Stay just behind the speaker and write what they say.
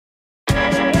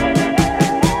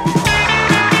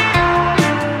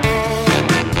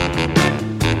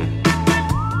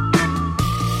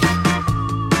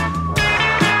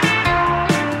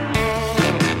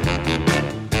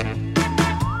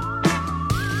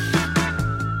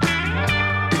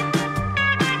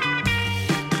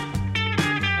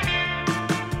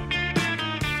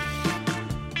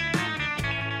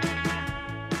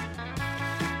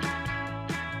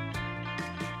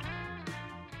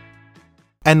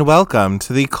and welcome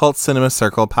to the Cult Cinema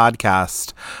Circle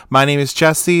podcast. My name is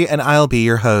Jesse, and I'll be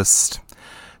your host.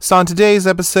 So on today's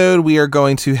episode, we are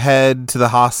going to head to the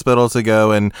hospital to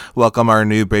go and welcome our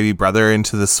new baby brother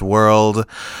into this world.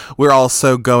 We're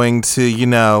also going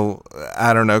to,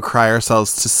 cry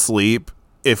ourselves to sleep,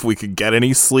 if we could get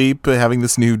any sleep, having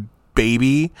this new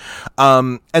baby.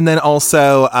 And then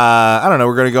also,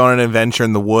 we're going to go on an adventure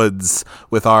in the woods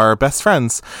with our best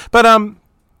friends. But,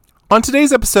 on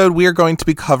today's episode, we are going to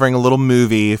be covering a little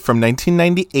movie from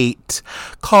 1998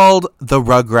 called The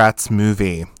Rugrats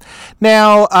Movie.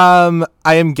 Now,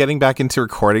 I am getting back into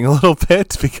recording a little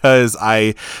bit because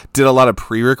I did a lot of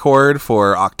pre-record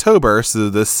for October, so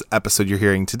this episode you're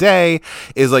hearing today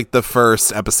is like the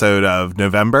first episode of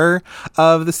November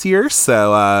of this year,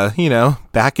 so,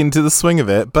 back into the swing of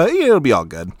it, but it'll be all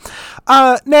good.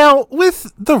 Now,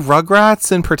 with the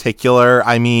Rugrats in particular,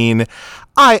 I mean,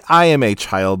 I am a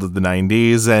child of the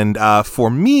 90s, and for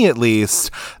me at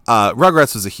least,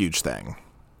 Rugrats was a huge thing.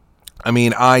 I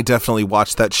mean, I definitely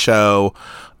watched that show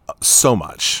so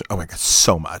much. Oh my God,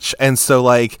 so much. And so,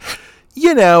 I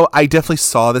definitely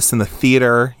saw this in the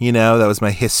theater, that was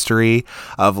my history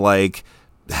of,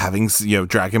 having,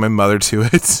 dragging my mother to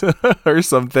it or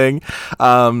something.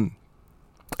 I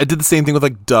did the same thing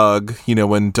with, Doug,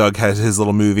 when Doug had his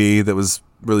little movie that was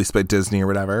released by Disney or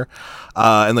whatever,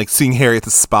 and seeing Harriet the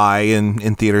Spy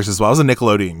in theaters as well. I was a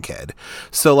Nickelodeon kid,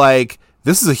 so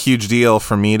this is a huge deal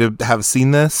for me to have seen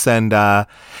this, and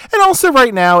also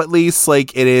right now at least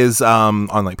it is on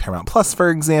Paramount Plus,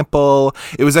 for example.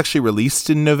 It was actually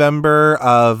released in November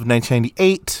of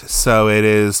 1998, so it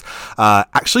is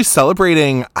actually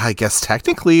celebrating. I guess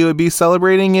technically it would be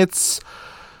celebrating its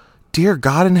dear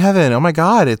God in heaven. Oh my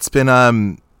God, it's been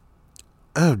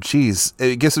oh, geez.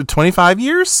 I guess 25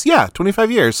 years? Yeah,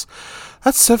 25 years.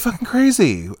 That's so fucking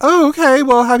crazy. Oh, okay.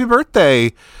 Well, happy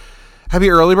birthday. Happy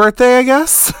early birthday, I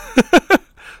guess,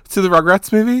 to the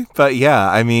Rugrats movie. But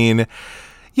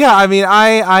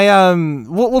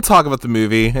we'll talk about the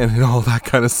movie and all that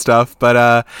kind of stuff.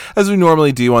 But as we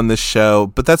normally do on this show.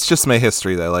 But that's just my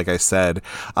history, though, like I said.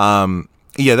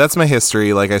 That's my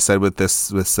history, like I said, with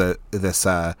this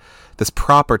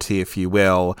property, if you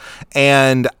will.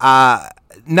 And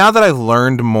now that I've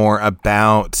learned more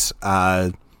about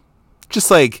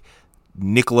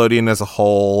Nickelodeon as a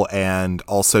whole, and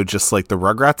also just the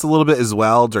Rugrats a little bit as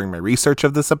well during my research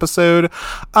of this episode,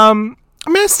 I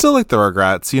still like the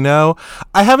Rugrats,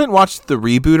 I haven't watched the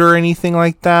reboot or anything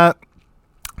like that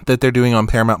they're doing on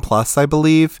Paramount Plus, I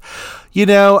believe,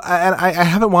 and I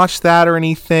haven't watched that or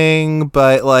anything,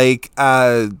 but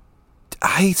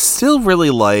I still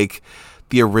really like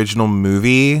the original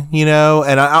movie, and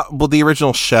the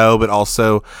original show, but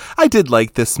also I did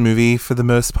like this movie for the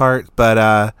most part,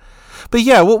 but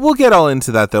yeah, we'll get all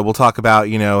into that though. We'll talk about,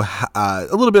 a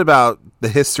little bit about the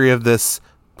history of this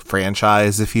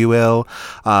franchise, if you will,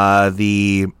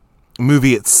 the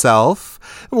movie itself,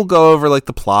 and we'll go over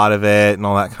the plot of it and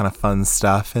all that kind of fun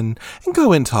stuff and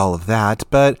go into all of that.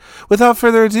 But without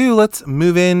further ado, let's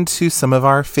move into some of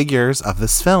our figures of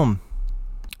this film.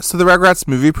 So the Rugrats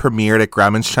movie premiered at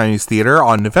Grauman's Chinese Theater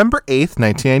on November 8th,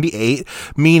 1998,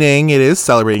 meaning it is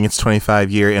celebrating its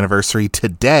 25-year anniversary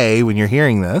today when you're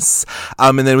hearing this.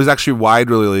 And then it was actually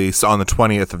wide release on the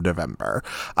 20th of November.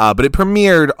 But it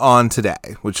premiered on today,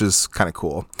 which is kind of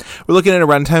cool. We're looking at a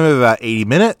runtime of about 80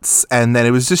 minutes, and then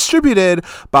it was distributed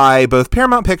by both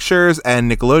Paramount Pictures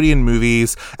and Nickelodeon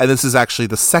Movies, and this is actually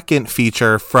the second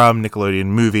feature from Nickelodeon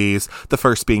Movies, the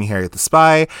first being Harriet the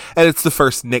Spy, and it's the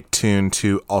first Nicktoon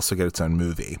to also get its own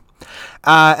movie.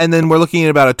 And then we're looking at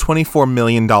about a $24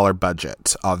 million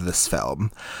budget of this film.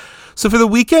 So for the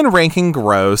weekend ranking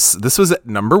gross, this was at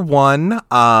number one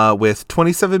with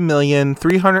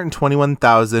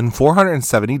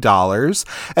 $27,321,470.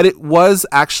 And it was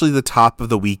actually the top of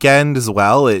the weekend as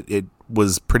well. It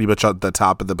was pretty much at the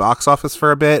top of the box office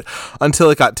for a bit until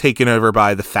it got taken over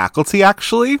by The Faculty,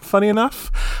 actually, funny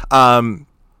enough. And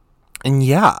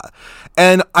yeah.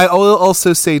 And I will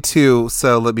also say too,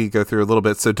 so let me go through a little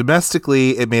bit. So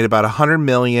domestically, it made about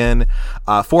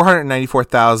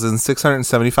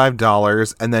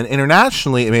 $100,494,675, and then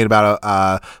internationally, it made about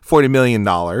 $40 million.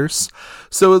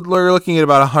 So we're looking at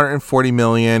about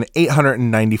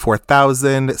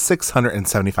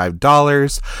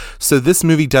 $140,894,675. So this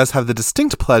movie does have the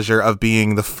distinct pleasure of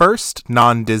being the first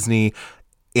non-Disney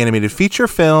animated feature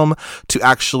film to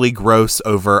actually gross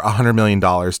over $100 million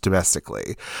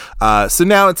domestically. So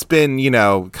now it's been,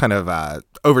 kind of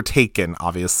overtaken,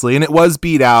 obviously, and it was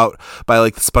beat out by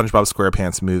the SpongeBob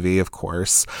SquarePants movie, of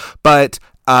course. But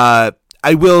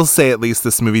I will say at least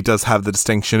this movie does have the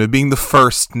distinction of being the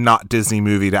first not Disney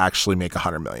movie to actually make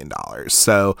 $100 million.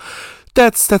 So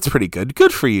that's pretty good.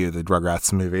 Good for you, the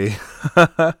Rugrats movie.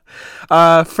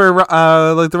 For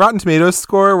like the Rotten Tomatoes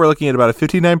score, we're looking at about a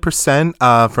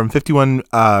 59% from 51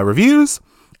 reviews.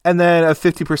 And then a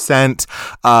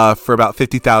 50% for about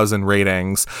 50,000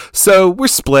 ratings. So we're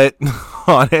split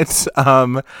on it.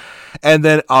 And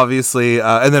then obviously,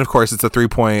 and then of course it's a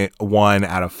 3.1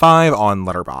 out of 5 on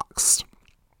Letterboxd.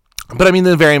 But I mean,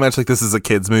 they're very much like this is a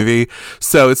kid's movie,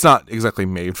 so it's not exactly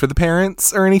made for the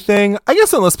parents or anything. I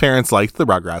guess unless parents liked the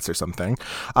Rugrats or something.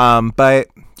 But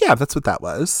yeah, that's what that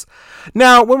was.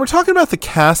 Now, when we're talking about the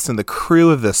cast and the crew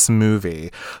of this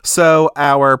movie, so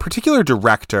our particular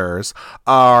directors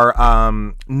are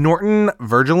Norton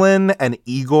Virgilin and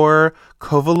Igor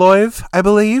Kovalev, I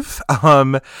believe.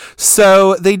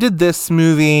 So they did this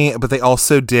movie, but they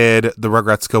also did the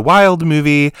Rugrats Go Wild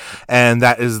movie, and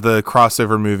that is the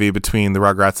crossover movie between the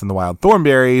Rugrats and the Wild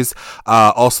Thornberrys.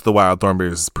 Also, the Wild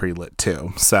Thornberrys is pretty lit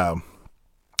too. So,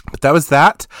 but that was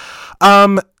that.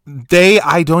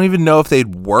 I don't even know if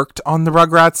they'd worked on the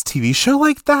Rugrats TV show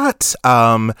like that,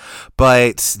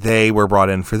 but they were brought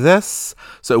in for this,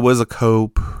 so it was a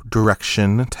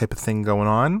co-direction type of thing going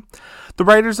on. The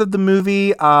writers of the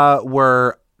movie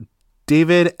were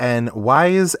David N.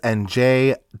 Wise and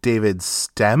J. David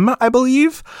Stem, I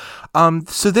believe.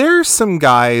 So there's some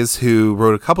guys who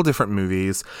wrote a couple different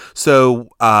movies. So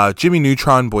Jimmy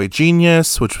Neutron Boy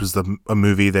Genius, which was a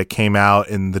movie that came out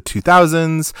in the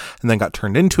 2000s and then got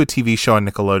turned into a TV show on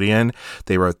Nickelodeon.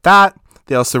 They wrote that.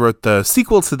 They also wrote the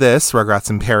sequel to this, Rugrats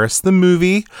in Paris, the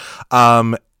movie,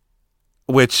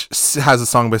 which has a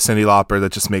song by Cyndi Lauper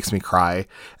that just makes me cry,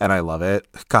 and I love it.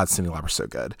 God, Cyndi Lauper's so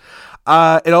good.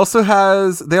 They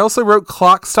also wrote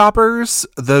Clock Stoppers,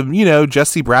 the,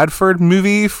 Jesse Bradford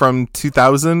movie from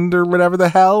 2000 or whatever the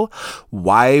hell.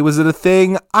 Why was it a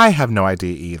thing? I have no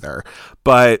idea either,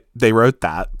 but they wrote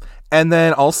that. And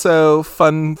then also,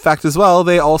 fun fact as well,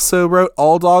 they also wrote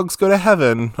All Dogs Go to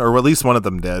Heaven, or at least one of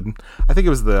them did. I think it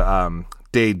was the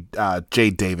Jay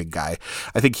David guy.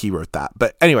 I think he wrote that.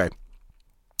 But anyway,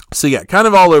 so yeah, kind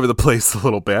of all over the place a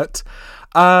little bit.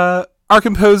 Our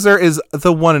composer is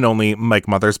the one and only Mike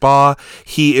Mothersbaugh.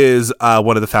 He is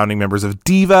one of the founding members of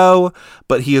Devo,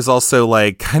 but he is also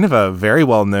like kind of a very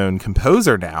well-known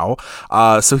composer now.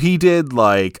 So he did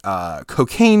like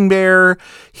Cocaine Bear.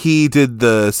 He did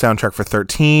the soundtrack for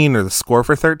 13 or the score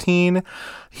for 13.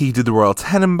 He did the Royal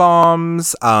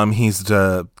Tenenbaums. He's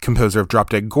the composer of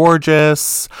Drop Dead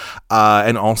Gorgeous,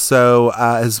 and also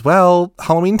as well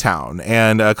Halloween Town,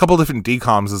 and a couple different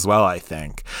DComs as well, I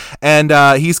think. And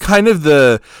he's kind of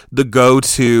the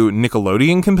go-to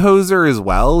Nickelodeon composer as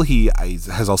well. He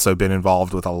has also been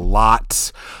involved with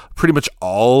pretty much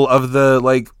all of the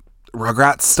like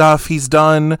Rugrats stuff he's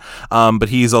done, but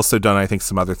he's also done, I think,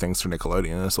 some other things for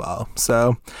Nickelodeon as well.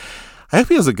 So I hope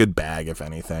he has a good bag, if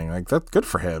anything. Like, that's good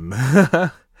for him.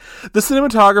 The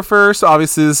cinematographer, so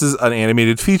obviously this is an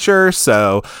animated feature,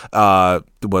 so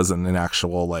it wasn't an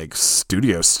actual, like,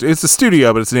 studio. It's a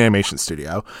studio, but it's an animation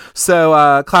studio. So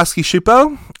Klasky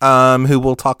Shupo, who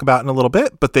we'll talk about in a little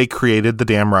bit, but they created the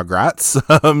damn Rugrats,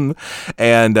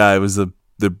 and it was the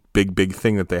big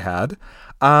thing that they had.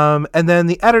 And then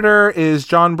the editor is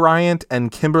John Bryant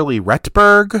and Kimberly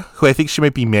Retberg, who I think she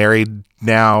might be married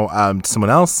now to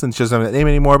someone else, and she doesn't have that name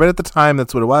anymore, but at the time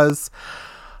that's what it was.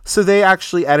 So they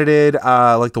actually edited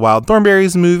like the Wild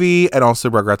Thornberrys movie and also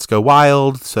Rugrats Go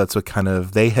Wild, so that's what kind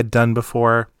of they had done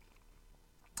before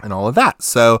and all of that.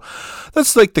 So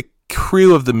that's like the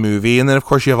crew of the movie, and then of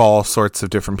course you have all sorts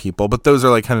of different people, but those are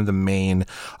like kind of the main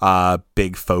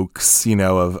big folks,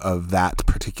 of that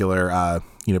particular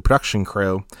production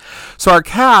crew. So our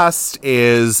cast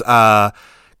is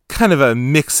kind of a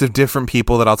mix of different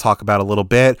people that I'll talk about a little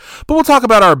bit, but we'll talk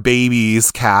about our babies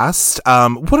cast.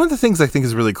 One of the things I think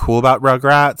is really cool about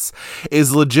Rugrats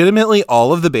is legitimately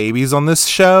all of the babies on this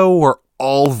show were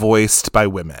all voiced by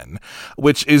women,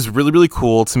 which is really, really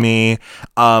cool to me.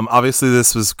 Obviously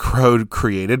this was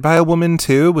created by a woman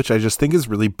too, which I just think is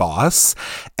really boss.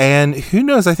 And who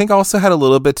knows, I think also had a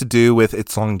little bit to do with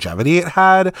its longevity it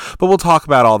had, but we'll talk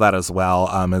about all that as well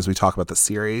as we talk about the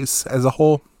series as a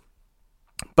whole.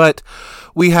 But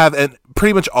we have, and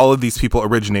pretty much all of these people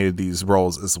originated these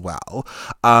roles as well.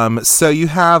 So you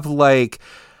have like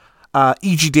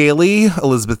E.G. Daily,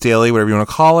 Elizabeth Daily, whatever you want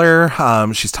to call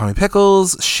her. She's Tommy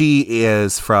Pickles. She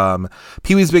is from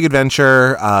Pee-wee's Big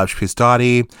Adventure. She plays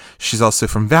Dottie. She's also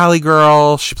from Valley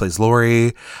Girl. She plays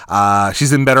Lori.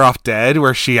 She's in Better Off Dead,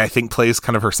 where she, I think, plays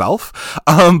kind of herself.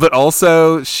 But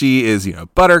also she is,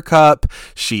 Buttercup.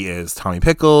 She is Tommy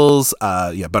Pickles.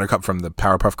 Buttercup from the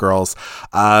Powerpuff Girls.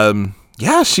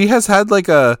 She has had like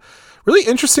a really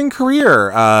interesting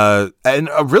career, and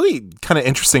a really kind of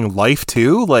interesting life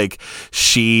too. Like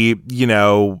she,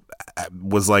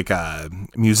 was like a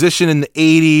musician in the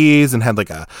 80s and had like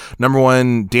a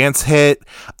 #1 dance hit.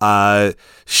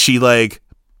 She like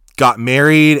got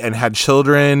married and had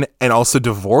children and also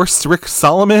divorced Rick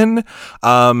Solomon.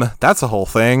 That's a whole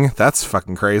thing. That's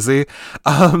fucking crazy.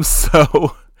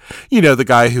 The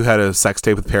guy who had a sex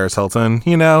tape with Paris Hilton,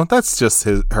 that's just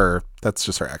that's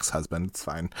just her ex-husband. It's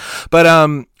fine. But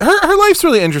her life's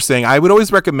really interesting. I would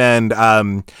always recommend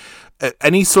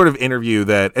any sort of interview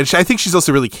and I think she's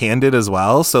also really candid as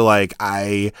well. So like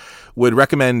I would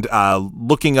recommend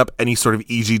looking up any sort of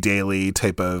E.G. Daily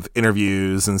type of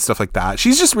interviews and stuff like that.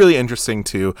 She's just really interesting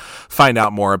to find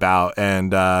out more about,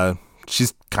 and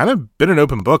she's kind of been an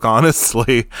open book,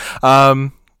 honestly.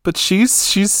 But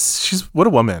she's what a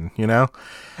woman,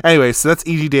 Anyway, so that's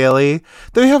E.G. Daily.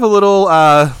 Then we have a little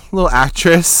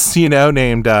actress,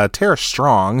 named Tara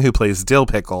Strong, who plays Dill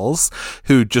Pickles,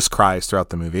 who just cries throughout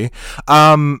the movie.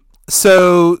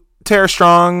 So Tara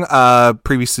Strong,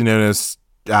 previously known as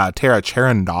Tara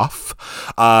Cherendoff.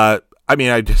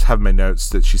 I just have my notes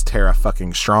that she's Tara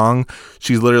fucking Strong.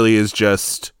 She literally is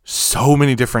just so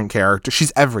many different characters.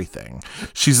 She's everything.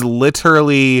 She's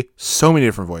literally so many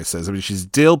different voices. She's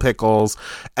Dill Pickles.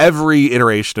 Every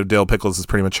iteration of Dill Pickles is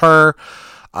pretty much her.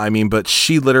 But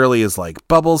she literally is like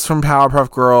Bubbles from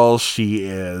Powerpuff Girls. She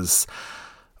is...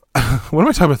 What am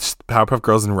I talking about? Powerpuff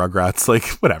Girls and Rugrats? Like,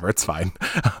 whatever, it's fine.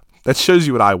 That shows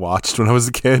you what I watched when I was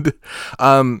a kid.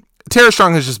 Tara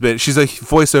Strong has just been... She's a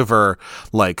voiceover,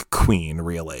 like, queen,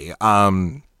 really.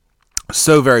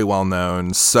 So very well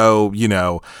known, so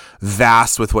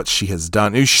vast with what she has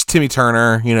done. She's Timmy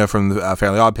Turner, from the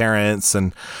Fairly Odd Parents,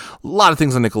 and a lot of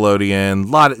things on Nickelodeon,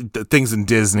 a lot of things in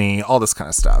Disney, all this kind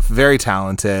of stuff. Very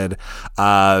talented.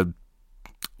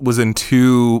 Was in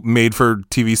 2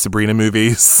 made-for-TV Sabrina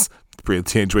movies. Sabrina the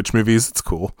Teenage Witch movies. It's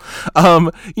cool.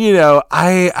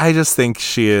 I just think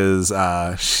she's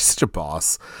such a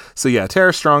boss. So yeah,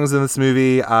 Tara Strong's in this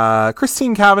movie.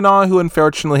 Christine Cavanaugh, who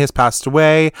unfortunately has passed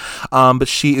away, but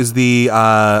she is the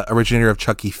originator of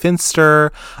Chucky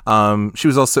Finster. She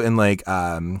was also in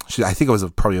I think it was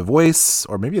probably a voice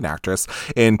or maybe an actress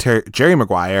in Jerry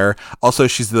Maguire. Also,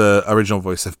 she's the original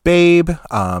voice of Babe,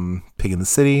 Pig in the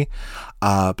City.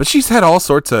 But she's had all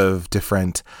sorts of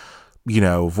different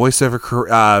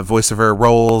voiceover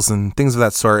roles and things of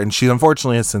that sort, and she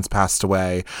unfortunately has since passed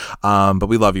away, but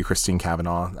we love you, Christine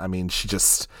Cavanaugh. She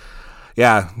just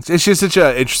she's such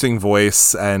an interesting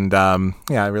voice, and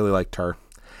I really liked her.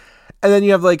 And then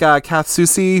you have Kath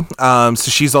Soucie.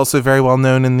 So she's also very well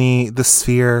known in the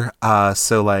sphere.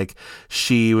 So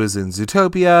she was in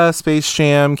Zootopia, Space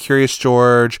Jam, Curious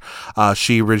George.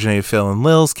 She originated Phil and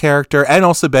Lil's character, and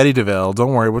also Betty DeVille.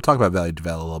 Don't worry, we'll talk about Betty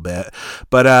DeVille a little bit.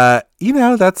 But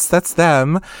that's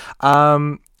them.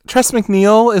 Tress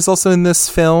MacNeille is also in this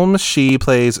film. She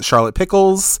plays Charlotte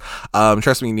Pickles.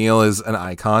 Tress MacNeille is an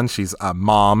icon. She's a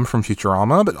mom from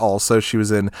Futurama, but also she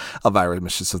was in Elvira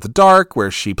Mistress of the Dark,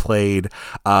 where she played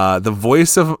the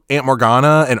voice of Aunt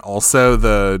Morgana and also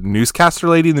the newscaster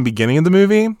lady in the beginning of the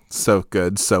movie. So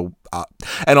good.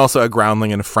 And also a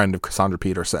groundling and a friend of Cassandra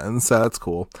Peterson. So that's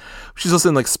cool. She's also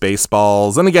in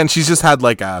Spaceballs. And again, she's just had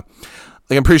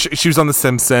I'm pretty sure she was on The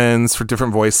Simpsons for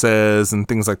different voices and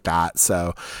things like that.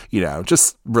 So,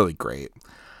 just really great.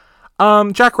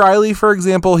 Jack Riley, for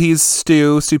example, he's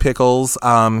Stu Pickles.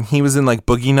 He was in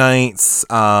Boogie Nights,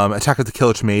 Attack of the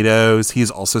Killer Tomatoes.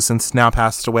 He's also since now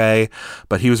passed away,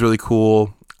 but he was really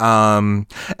cool. And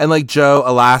Joe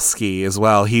Alasky as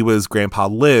well. He was Grandpa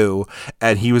Lou,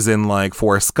 and he was in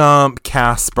Forrest Gump,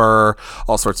 Casper,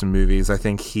 all sorts of movies. I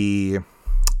think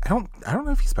I don't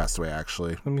know if he's passed away,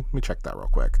 actually. Let me check that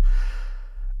real quick.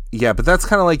 Yeah, but that's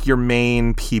kind of your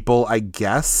main people, I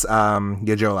guess. Joe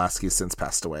Lasky's since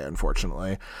passed away,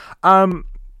 unfortunately.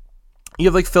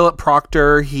 You have Philip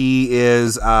Proctor. He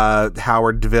is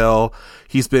Howard DeVille.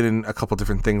 He's been in a couple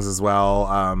different things as well.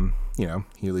 He at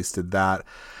least did that.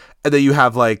 And then you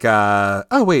have Michael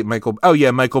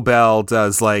Bell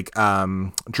does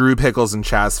Drew Pickles and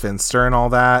Chaz Finster and all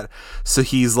that. So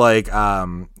he's a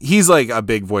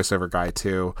big voiceover guy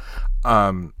too.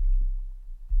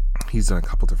 He's done a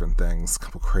couple different things, a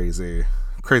couple crazy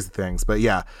things. But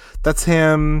yeah, that's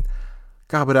him.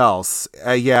 God, what else?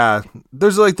 Yeah,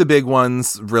 those are like the big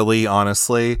ones, really,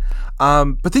 honestly.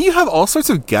 But then you have all sorts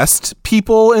of guest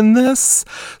people in this.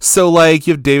 So, like,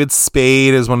 you have David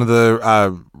Spade as one of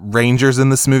the Rangers in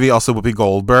this movie. Also, Whoopi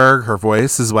Goldberg, her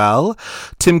voice as well.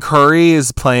 Tim Curry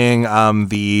is playing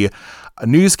the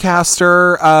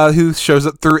newscaster who shows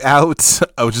up throughout,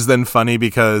 which is then funny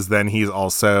because then he's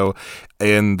also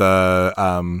in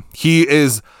the he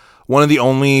is one of the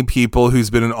only people who's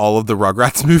been in all of the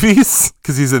Rugrats movies,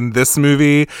 because he's in this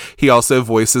movie. He also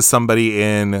voices somebody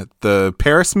in the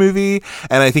Paris movie,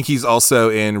 and I think he's also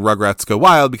in Rugrats Go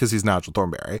Wild because he's Nigel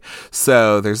Thornberry.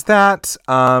 So there's that.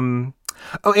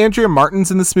 Andrea Martin's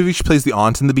in this movie. She plays the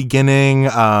aunt in the beginning.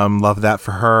 Love that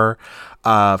for her.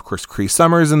 Of course, Cree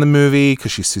Summers in the movie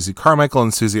because she's Susie Carmichael,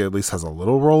 and Susie at least has a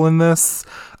little role in this.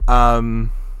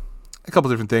 A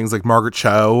couple different things, like Margaret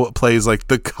Cho plays like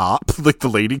the cop, like the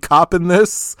lady cop in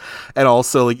this, and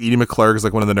also like Edie McClurg is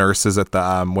like one of the nurses at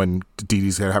the when Dee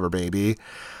Dee's gonna have her baby,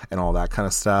 and all that kind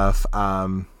of stuff.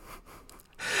 And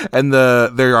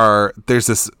there's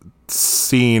this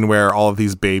scene where all of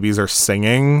these babies are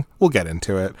singing. We'll get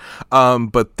into it,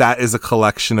 but that is a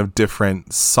collection of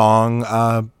different song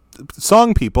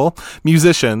people,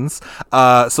 musicians.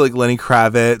 So like Lenny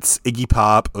Kravitz, Iggy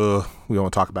Pop. We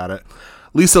won't talk about it.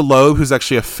 Lisa Loeb, who's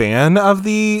actually a fan of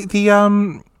the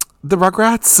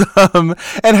Rugrats,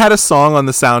 and had a song on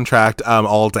the soundtrack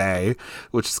all day,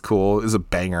 which is cool. It was a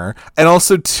banger. And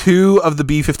also 2 of the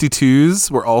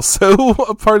B-52s were also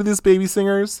a part of these baby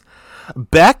singers.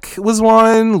 Beck was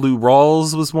one. Lou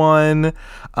Rawls was one.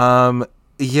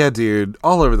 Yeah, dude,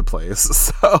 all over the place.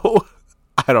 So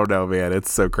I don't know, man.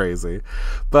 It's so crazy.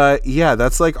 But yeah,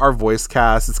 that's like our voice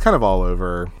cast. It's kind of all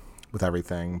over with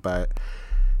everything. But,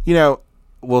 you know,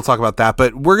 we'll talk about that,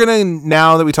 but we're gonna,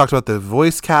 now that we talked about the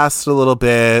voice cast a little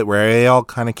bit, where they all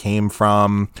kind of came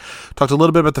from, talked a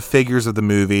little bit about the figures of the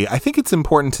movie, I think it's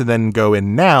important to then go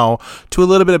in now to a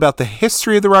little bit about the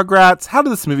history of the Rugrats, how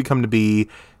did this movie come to be,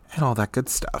 and all that good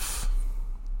stuff.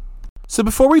 So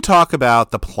before we talk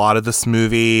about the plot of this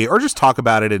movie, or just talk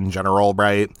about it in general,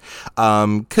 right?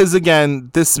 Because again,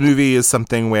 this movie is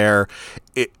something where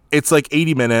it's like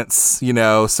 80 minutes, you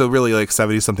know, so really like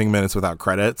 70 something minutes without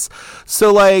credits.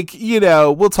 So like, you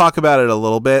know, we'll talk about it a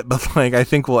little bit, but like, I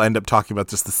think we'll end up talking about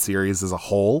just the series as a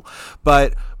whole.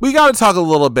 But we got to talk a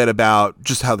little bit about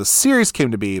just how the series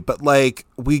came to be. But like,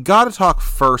 we got to talk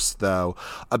first though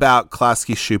about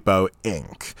Klasky Schupo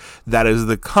Inc. That is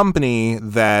the company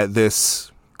that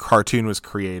this cartoon was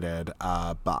created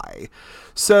by.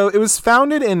 So it was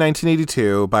founded in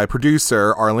 1982 by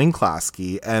producer Arlene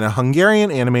Klasky and a Hungarian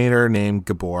animator named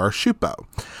Gabor Schupo,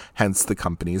 hence the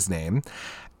company's name.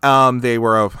 They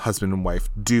were a husband and wife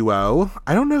duo.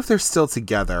 I don't know if they're still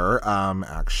together,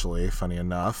 actually, funny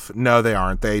enough. No, they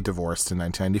aren't. They divorced in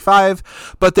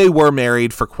 1995, but they were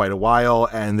married for quite a while,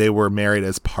 and they were married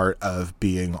as part of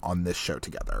being on this show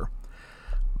together.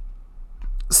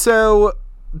 So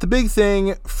the big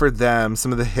thing for them,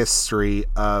 some of the history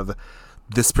of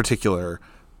this particular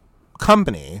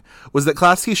company, was that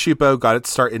Klasky Schupo got its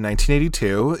start in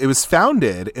 1982. It was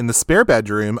founded in the spare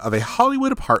bedroom of a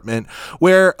Hollywood apartment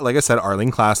where, like I said,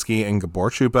 Arlene Klasky and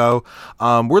Gabor Schupo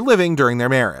were living during their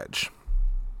marriage.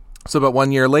 So about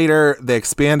 1 year later, they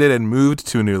expanded and moved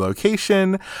to a new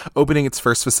location, opening its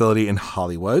first facility in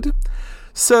Hollywood.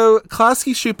 So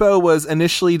Klasky Schupo was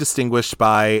initially distinguished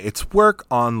by its work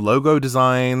on logo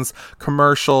designs,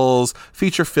 commercials,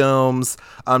 feature films,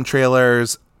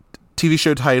 trailers, TV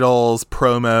show titles,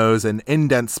 promos, and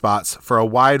indent spots for a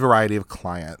wide variety of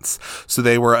clients. So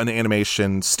they were an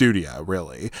animation studio,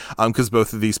 really, because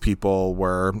both of these people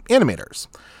were animators.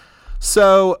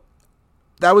 So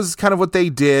that was kind of what they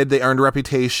did. They earned a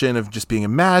reputation of just being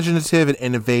imaginative and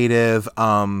innovative.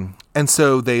 And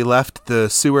so they left the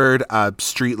Seward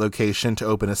Street location to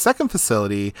open a second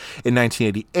facility in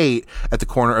 1988 at the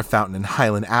corner of Fountain and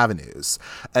Highland Avenues.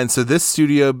 And so this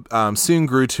studio soon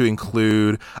grew to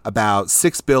include about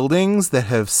 6 buildings that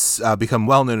have become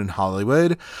well known in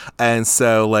Hollywood. And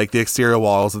so like the exterior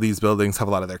walls of these buildings have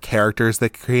a lot of their characters they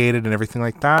created and everything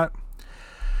like that.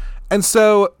 And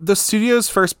so the studio's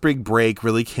first big break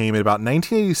really came in about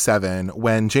 1987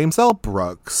 when James L.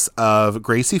 Brooks of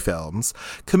Gracie Films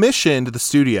commissioned the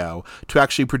studio to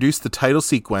actually produce the title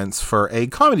sequence for a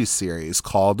comedy series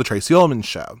called The Tracy Ullman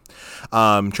Show.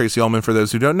 Tracy Ullman, for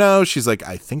those who don't know, she's like,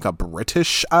 I think a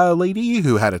British lady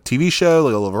who had a TV show,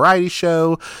 like a little variety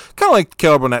show, kind of like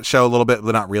Carol Burnett show a little bit,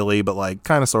 but not really, but like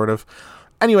kind of sort of.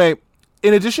 Anyway,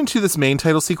 in addition to this main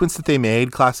title sequence that they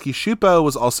made, Klasky Schupo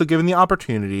was also given the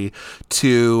opportunity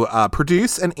to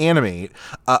produce and animate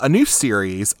a new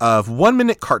series of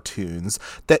 1-minute cartoons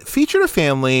that featured a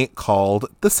family called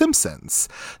The Simpsons.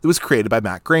 It was created by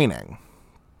Matt Groening.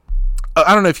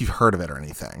 I don't know if you've heard of it or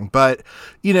anything, but,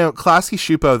 Klasky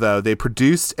Schupo, though, they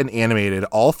produced and animated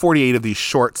all 48 of these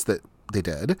shorts that they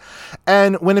did.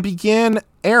 And when it began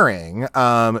airing,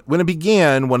 one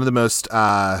of the most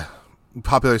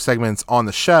popular segments on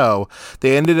the show,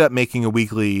 they ended up making a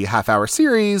weekly half-hour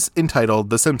series entitled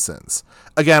The Simpsons.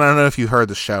 Again, I don't know if you heard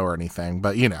the show or anything,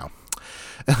 but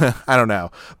I don't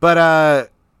know. But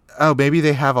maybe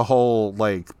they have a whole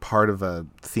part of a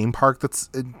theme park that's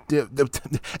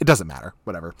it doesn't matter,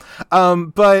 whatever.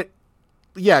 But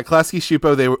yeah, Klasky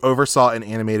Schupo, they oversaw and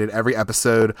animated every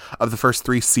episode of the first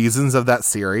 3 seasons of that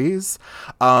series.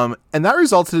 And that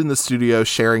resulted in the studio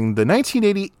sharing the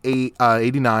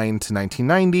 1989 to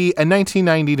 1990 and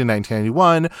 1990 to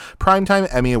 1991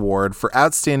 Primetime Emmy Award for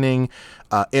Outstanding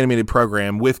Animated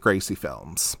Program with Gracie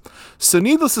Films. So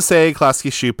needless to say,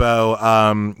 Klasky Schupo,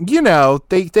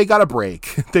 they got a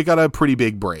break. They got a pretty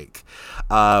big break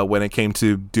when it came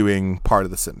to doing part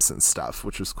of the Simpsons stuff,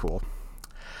 which was cool.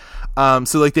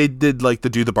 So they did the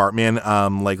Do the Bartman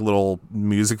little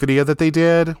music video that they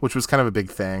did, which was kind of a big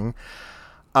thing.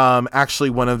 Actually,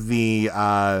 one of the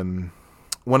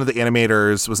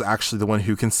animators was actually the one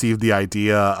who conceived the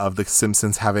idea of the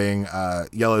Simpsons having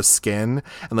yellow skin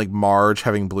and Marge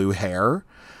having blue hair,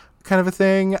 kind of a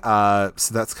thing.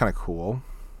 So that's kind of cool.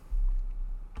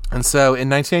 And so in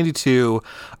 1992,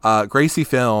 Gracie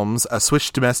Films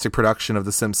switched domestic production of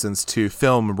The Simpsons to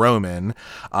Film Roman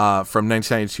from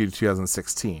 1992 to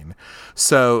 2016.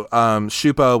 So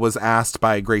Schupo was asked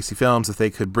by Gracie Films if they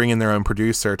could bring in their own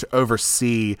producer to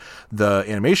oversee the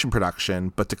animation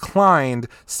production, but declined,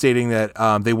 stating that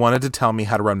they wanted to tell me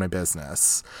how to run my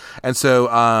business. And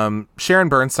so Sharon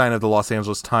Bernstein of the Los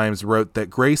Angeles Times wrote that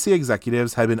Gracie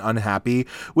executives had been unhappy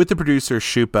with the producer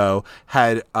Schupo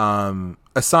had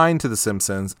assigned to The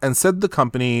Simpsons, and said the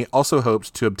company also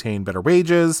hoped to obtain better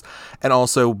wages and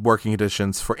also working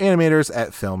conditions for animators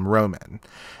at Film Roman.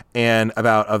 And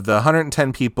of the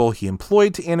 110 people he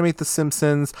employed to animate The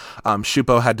Simpsons,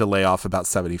 Schupo had to lay off about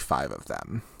 75 of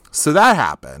them. So that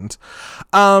happened.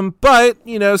 But,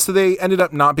 so they ended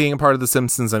up not being a part of The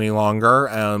Simpsons any longer,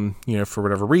 for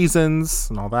whatever reasons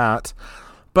and all that.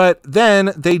 But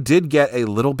then they did get a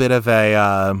little bit of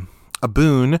a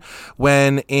boon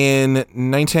when in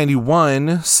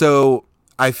 1991, so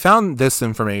I found this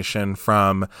information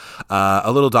from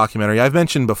a little documentary I've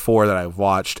mentioned before that I've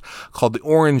watched called The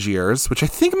Orange Years, which I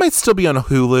think might still be on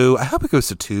Hulu. I hope it goes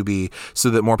to Tubi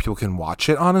so that more people can watch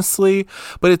it, honestly.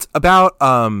 But it's about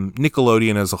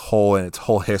Nickelodeon as a whole and its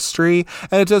whole history,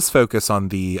 and it does focus on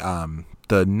the 90s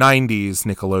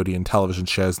Nickelodeon television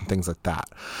shows and things like that.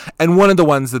 And one of the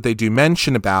ones that they do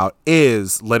mention about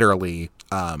is literally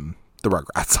the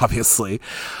Rugrats, obviously.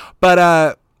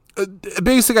 But the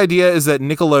basic idea is that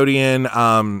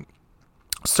Nickelodeon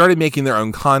started making their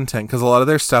own content because a lot of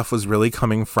their stuff was really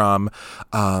coming from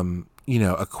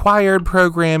acquired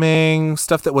programming,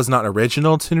 stuff that was not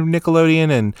original to Nickelodeon,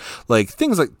 and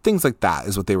things like that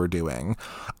is what they were doing.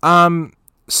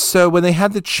 So when they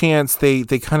had the chance, they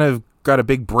kind of got a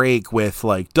big break with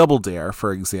Double Dare,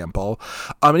 for example,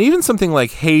 and even something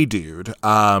like Hey Dude,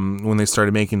 when they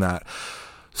started making that.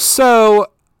 So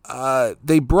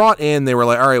they were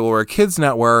like, all right, well, we're a kids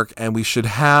network and we should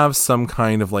have some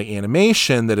kind of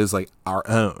animation that is our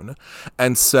own.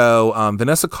 And so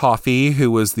Vanessa Coffey,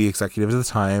 who was the executive at the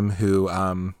time,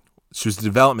 she was the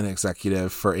development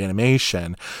executive for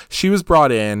animation, she was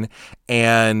brought in,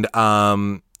 and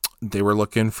they were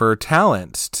looking for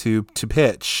talent to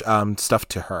pitch stuff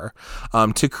to her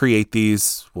to create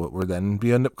these, what were then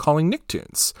we end up calling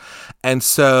Nicktoons. And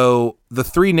so the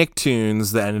 3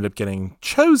 Nicktoons that ended up getting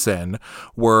chosen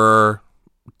were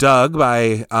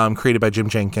created by Jim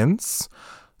Jenkins,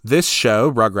 this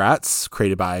show, Rugrats,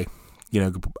 created by,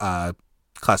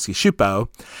 Klasky Schupo,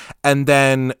 and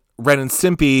then Ren and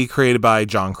Stimpy, created by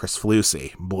John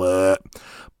Kricfalusi. Blah.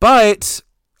 But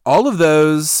all of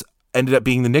those ended up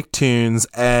being the Nicktoons,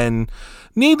 and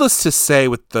needless to say,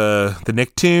 with the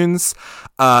Nicktoons,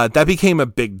 that became a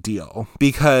big deal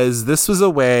because this was a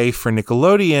way for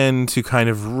Nickelodeon to kind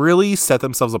of really set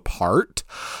themselves apart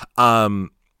when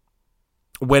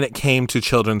it came to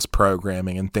children's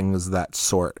programming and things of that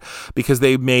sort, because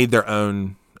they made their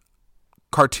own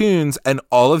cartoons, and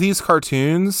all of these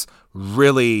cartoons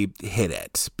really hit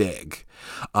it big.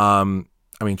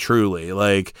 Truly,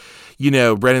 Ren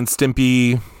and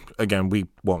Stimpy, again, we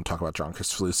won't talk about John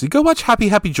Christopher Lucy. Go watch Happy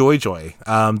Happy Joy Joy,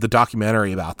 the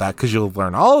documentary about that, because you'll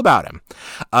learn all about him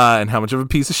and how much of a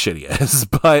piece of shit he is.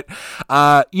 But,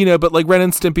 but like Ren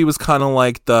and Stimpy was kind of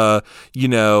like the,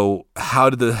 how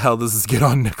did the hell does this get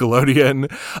on Nickelodeon?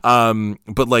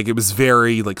 But like it was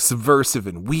very like subversive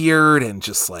and weird and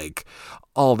just like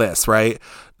all this, right?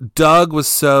 Doug was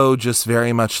so just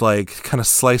very much like kind of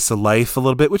slice of life a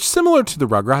little bit, which similar to the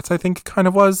Rugrats, I think kind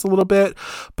of was a little bit.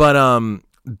 But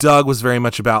Doug was very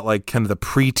much about like kind of the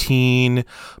preteen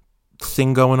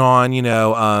thing going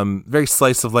on, very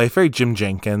slice of life, very Jim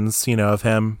Jenkins, of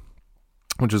him,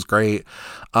 which was great.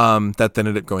 That then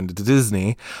ended up going to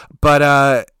Disney. But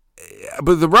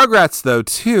the Rugrats though,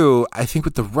 too, I think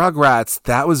with the Rugrats,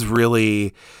 that was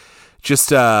really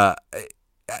just,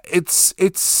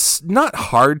 it's not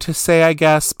hard to say, I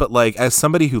guess, but like as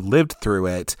somebody who lived through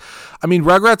it, I mean,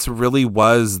 Rugrats really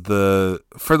was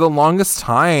for the longest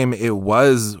time, it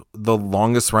was the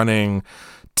longest running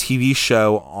TV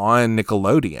show on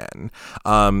Nickelodeon.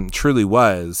 Truly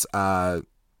was. And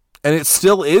it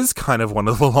still is kind of one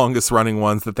of the longest running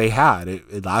ones that they had.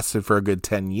 It lasted for a good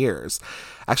 10 years.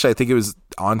 Actually, I think it was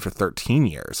on for 13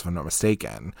 years, if I'm not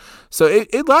mistaken. So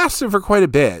it lasted for quite a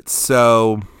bit.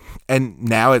 So, and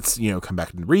now it's, come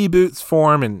back in reboots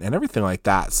form and everything like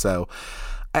that. So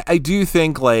I do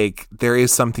think like there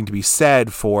is something to be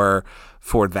said for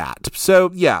that.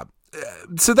 So yeah.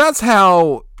 So that's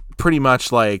how pretty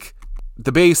much like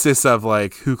the basis of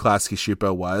like who Klasky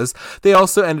Schupo was. They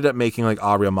also ended up making like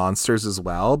All Real Monsters as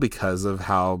well because of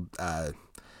how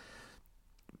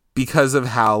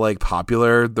like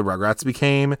popular the Rugrats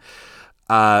became.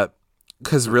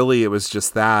 Because really it was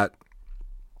just that.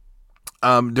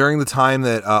 During the time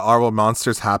that Our World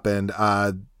Monsters happened,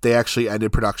 they actually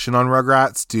ended production on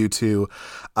Rugrats due to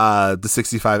the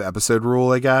 65 episode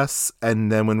rule, I guess.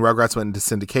 And then when Rugrats went into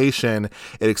syndication,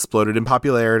 it exploded in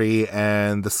popularity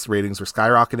and the ratings were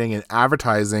skyrocketing and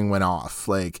advertising went off.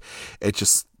 Like it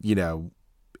just,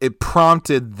 it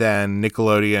prompted then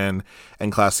Nickelodeon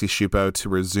and Klasky Schupo to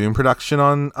resume production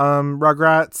on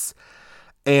Rugrats.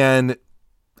 And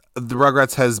the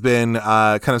Rugrats has been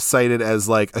kind of cited as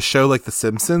like a show like The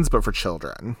Simpsons, but for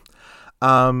children.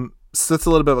 So that's a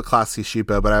little bit about Klasky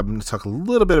Schupo, but I'm going to talk a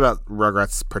little bit about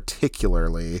Rugrats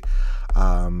particularly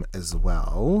as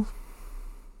well.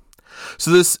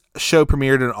 So this show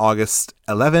premiered on August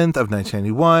 11th of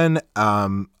 1991,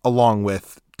 along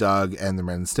with Doug and the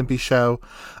Ren and Stimpy Show.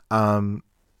 And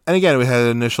again, we had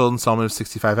an initial installment of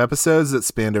 65 episodes that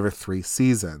spanned over 3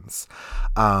 seasons,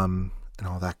 and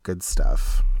all that good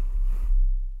stuff.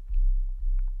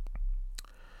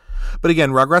 But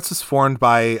again, Rugrats was formed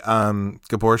by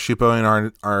Gabor Schupo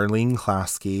and Arlene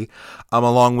Klasky,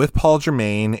 along with Paul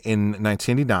Germain in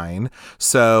 1989.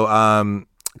 So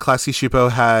Klasky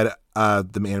Schupo had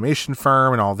the animation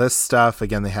firm and all this stuff.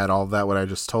 Again, they had all of that, what I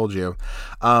just told you.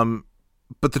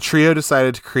 But the trio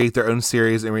decided to create their own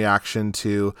series in reaction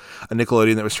to a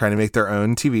Nickelodeon that was trying to make their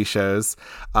own TV shows.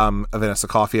 Vanessa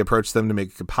Coffey approached them to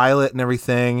make a pilot and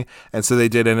everything. And so they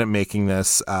did end up making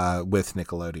this with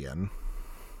Nickelodeon.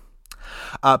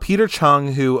 Peter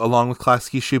Chung, who, along with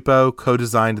Klasky Schupo,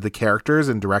 co-designed the characters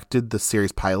and directed the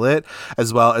series pilot,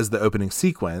 as well as the opening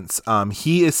sequence,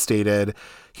 he stated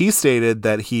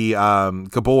that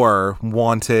Gabor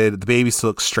wanted the babies to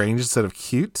look strange instead of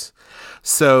cute.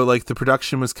 So, like, the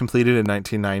production was completed in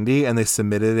 1990, and they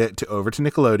submitted it over to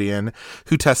Nickelodeon,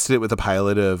 who tested it with a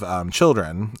pilot of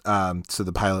children. So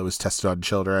the pilot was tested on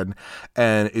children,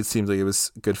 and it seems like it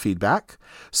was good feedback.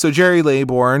 So Jerry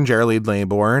Laybourne,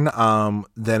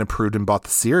 then approved and bought the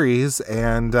series,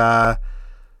 and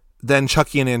then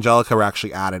Chucky and Angelica were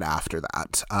actually added after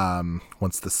that.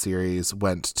 Once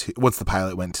the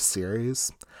pilot went to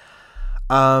series.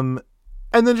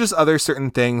 And then just other certain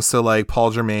things. So like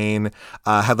Paul Germain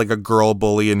had like a girl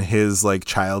bully in his like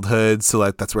childhood. So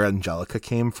like that's where Angelica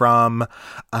came from.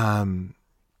 And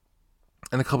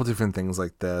a couple different things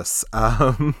like this.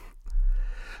 But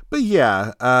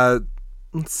yeah,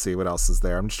 let's see what else is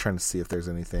there. I'm just trying to see if there's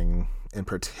anything in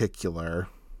particular.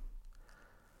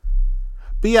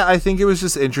 But yeah, I think it was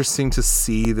just interesting to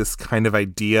see this kind of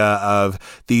idea of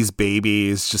these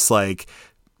babies just like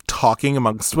talking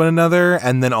amongst one another,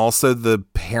 and then also the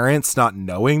parents not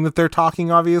knowing that they're talking,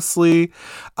 obviously,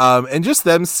 and just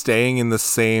them staying in the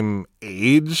same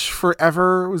age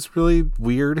forever. It was really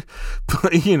weird,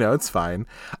 but you know, it's fine.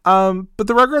 But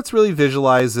the Rugrats really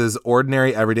visualizes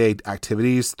ordinary everyday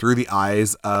activities through the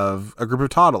eyes of a group of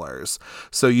toddlers.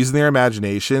 So using their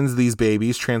imaginations, these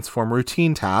babies transform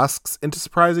routine tasks into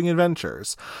surprising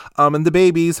adventures. And the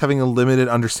babies, having a limited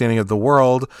understanding of the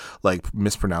world, like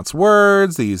mispronounced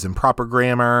words, they use improper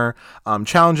grammar.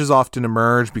 Challenges often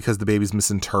emerge because the babies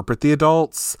misinterpret the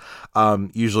adults,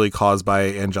 usually caused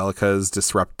by Angelica's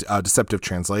deceptive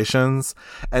translations.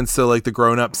 And so like the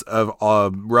grown-ups of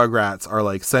Rugrats are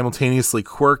like simultaneously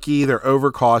quirky, they're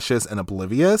overcautious and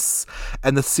oblivious,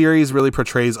 and the series really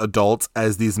portrays adults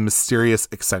as these mysterious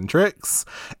eccentrics,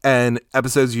 and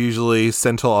episodes usually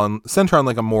center on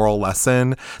like a moral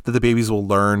lesson that the babies will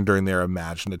learn during their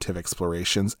imaginative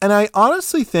explorations. And I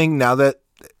honestly think, now that,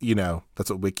 you know, that's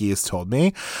what Wiki has told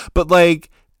me, but like,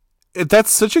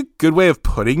 that's such a good way of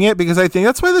putting it, because I think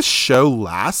that's why the show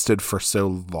lasted for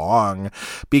so long,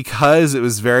 because it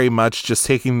was very much just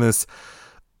taking this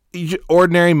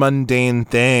ordinary mundane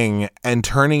thing and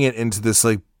turning it into this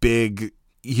like big,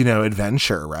 you know,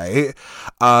 adventure, right?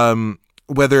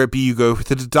 Whether it be you go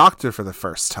to the doctor for the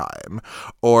first time,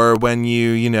 or when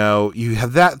you know, you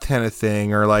have that kind of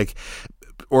thing, or like,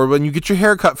 or when you get your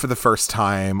hair cut for the first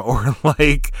time, or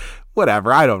like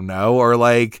whatever, I don't know, or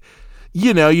like,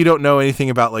 you know, you don't know anything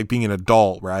about like being an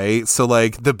adult, right? So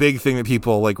like the big thing that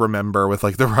people like remember with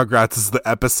like the Rugrats is the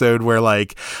episode where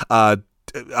like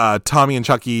Tommy and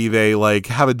Chucky, they like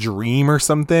have a dream or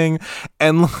something,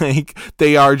 and like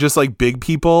they are just like big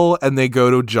people, and they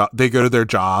go to their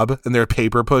job, and they're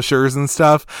paper pushers and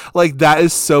stuff. Like that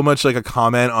is so much like a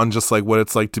comment on just like what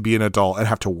it's like to be an adult and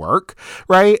have to work,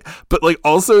 right? But like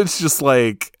also it's just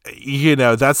like, you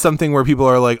know, that's something where people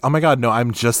are like, oh my god, no,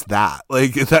 I'm just that.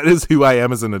 Like that is who I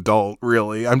am as an adult,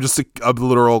 really. I'm just a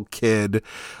literal kid,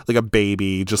 like a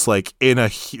baby, just like in a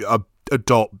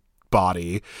adult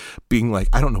body, being like,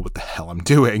 I don't know what the hell I'm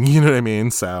doing, you know what I mean?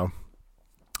 So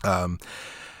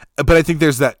but I think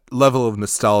there's that level of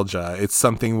nostalgia. It's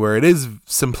something where it is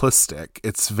simplistic.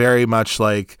 It's very much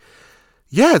like,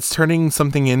 yeah, it's turning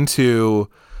something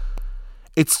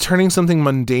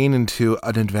mundane into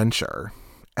an adventure,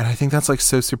 and I think that's like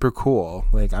so super cool.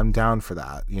 Like I'm down for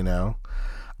that, you know.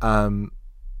 And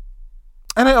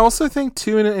I also think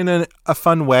too, in a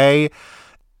fun way,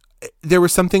 there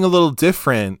was something a little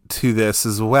different to this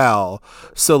as well.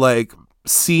 So like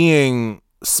seeing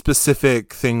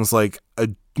specific things like a,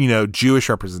 you know, Jewish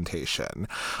representation,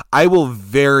 I will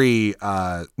very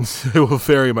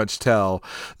much tell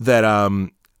that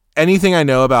anything I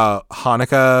know about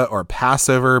Hanukkah or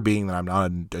Passover, being that I'm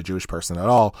not a Jewish person at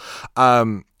all,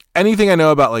 anything I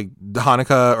know about like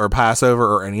Hanukkah or Passover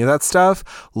or any of that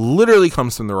stuff literally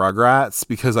comes from the Rugrats,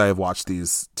 because I have watched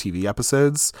these TV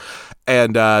episodes,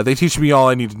 and they teach me all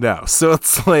I need to know. So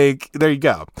it's like, there you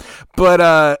go.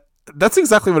 But that's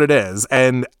exactly what it is.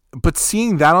 But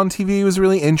seeing that on TV was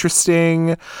really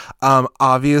interesting.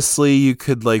 Obviously you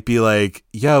could like be like,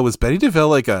 yo, was Betty DeVille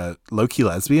like a low-key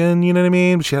lesbian? You know what I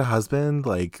mean? She had a husband?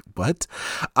 Like, what?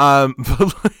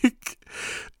 But like,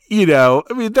 you know,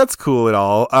 I mean, that's cool at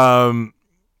all. And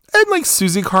like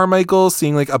Susie Carmichael,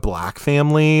 seeing like a black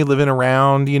family living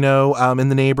around, you know, in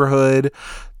the neighborhood,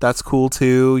 that's cool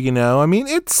too, you know. I mean,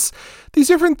 it's these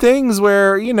different things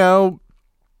where, you know,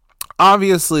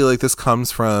 obviously like this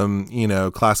comes from, you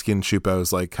know, Klasky and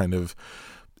Shupo's like kind of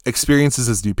experiences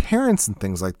as new parents and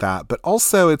things like that. But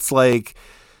also it's like,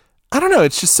 I don't know,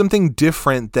 it's just something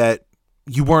different that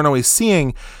you weren't always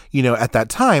seeing, you know, at that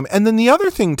time. And then the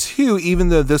other thing too, even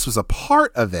though this was a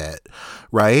part of it,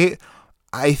 right?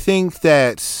 I think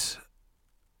that,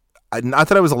 not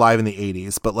that I was alive in the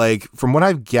 80s, but like from what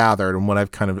I've gathered and what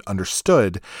I've kind of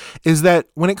understood, is that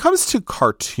when it comes to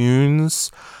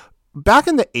cartoons, back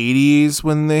in the 80s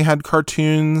when they had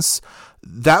cartoons,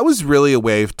 that was really a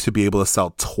way to be able to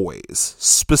sell toys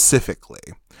specifically.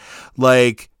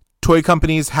 Like, toy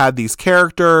companies had these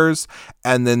characters,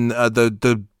 and then then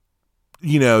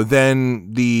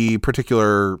the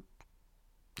particular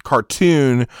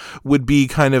cartoon would be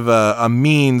kind of a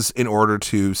means in order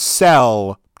to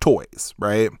sell toys,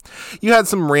 right? You had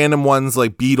some random ones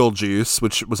like Beetlejuice,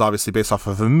 which was obviously based off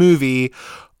of a movie,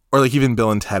 or like even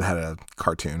Bill and Ted had a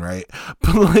cartoon, right?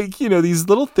 But like, you know, these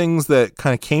little things that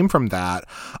kind of came from that.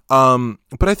 But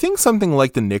I think something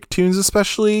like the Nicktoons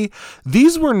especially,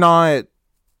 this was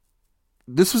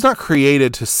not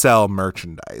created to sell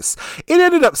merchandise. It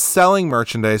ended up selling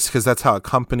merchandise because that's how a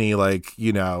company like,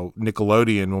 you know,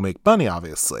 Nickelodeon will make money,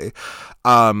 obviously.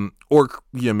 Or,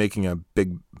 you know, making a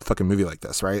big fucking movie like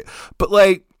this, right? But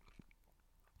like,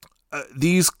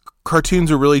 these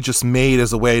cartoons were really just made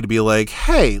as a way to be like,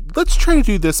 hey, let's try to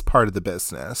do this part of the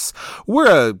business.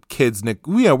 We're a kids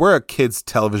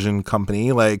television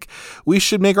company. Like, we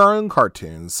should make our own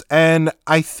cartoons. And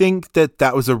I think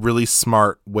that was a really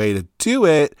smart way to do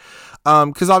it.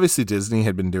 Because obviously Disney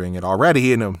had been doing it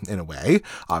already in a way,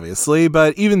 obviously,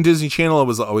 but even Disney Channel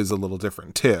was always a little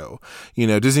different too.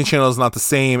 Disney Channel was not the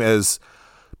same in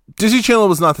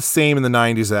the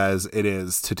 90s as it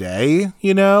is today,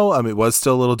 it was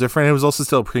still a little different. It was also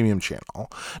still a premium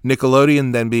channel.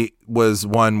 Nickelodeon then was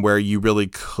one where you really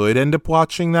could end up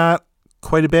watching that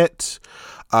quite a bit,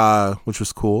 which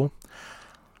was cool.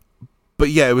 But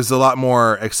yeah, it was a lot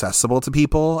more accessible to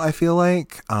people, I feel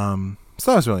like. So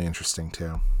that was really interesting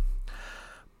too.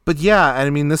 But yeah, and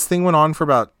I mean, this thing went on for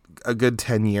about a good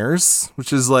 10 years,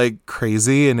 which is like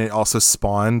crazy. And it also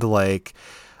spawned like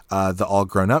the All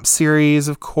Grown Up series,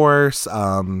 of course,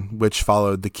 which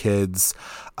followed the kids,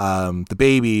 the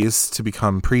babies, to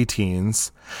become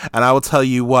preteens. And I will tell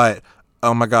you what,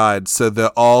 oh my God. So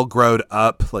the All Grown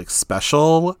Up like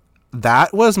special,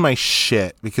 that was my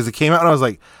shit, because it came out when I was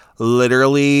like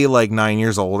literally like 9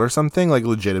 years old or something, like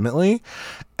legitimately.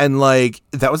 And like,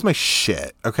 that was my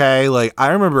shit. Okay. Like, I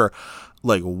remember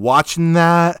like watching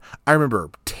that. I remember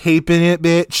taping it,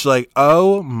 bitch. Like,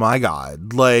 oh my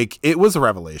God. Like, it was a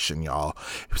revelation, y'all.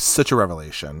 It was such a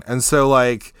revelation. And so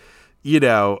like,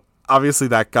 obviously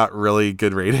that got really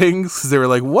good ratings, because they were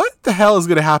like, what the hell is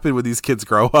going to happen when these kids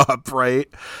grow up? Right.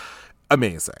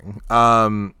 Amazing.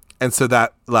 And so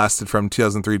that lasted from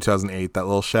 2003 to 2008, that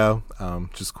little show,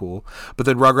 which is cool. But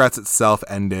then Rugrats itself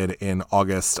ended in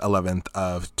August 11th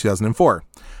of 2004,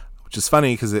 which is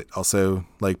funny because it also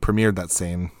like premiered that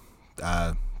same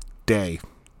day,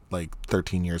 like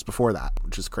 13 years before that,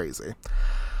 which is crazy.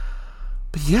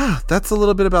 But yeah, that's a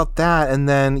little bit about that. And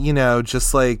then,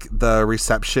 just like the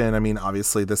reception, I mean,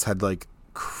 obviously this had like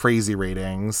crazy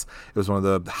ratings. It was one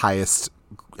of the highest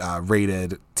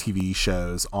rated TV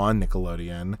shows on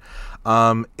Nickelodeon.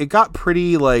 It got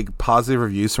pretty like positive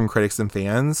reviews from critics and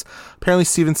fans. Apparently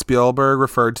Steven Spielberg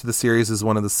referred to the series as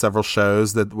one of the several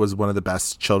shows that was one of the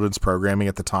best children's programming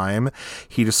at the time.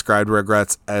 He described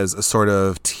Rugrats as a sort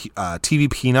of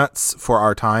TV Peanuts for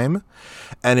our time.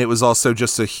 And it was also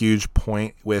just a huge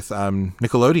point with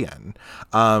Nickelodeon.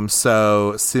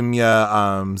 So Simya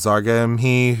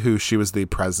Zarghemhi, who she was the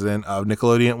president of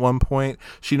Nickelodeon at one point,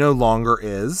 she no longer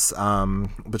is,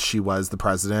 but she was the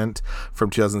president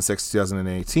from 2006 to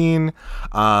 2018.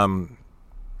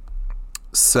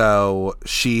 So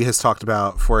she has talked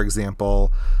about, for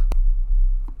example,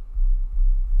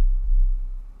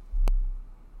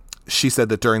 she said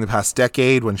that during the past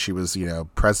decade, when she was,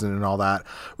 president and all that,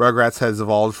 Rugrats has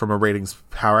evolved from a ratings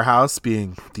powerhouse,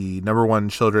 being the number one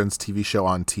children's TV show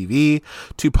on TV,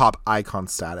 to pop icon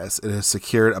status. It has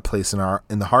secured a place in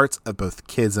the hearts of both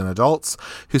kids and adults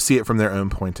who see it from their own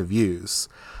point of views.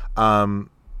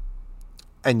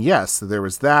 And yes, there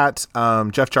was that.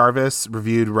 Jeff Jarvis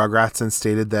reviewed Rugrats and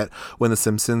stated that when The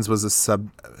Simpsons was a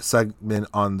segment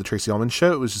on the Tracy Ullman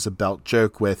Show, it was just a belt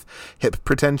joke with hip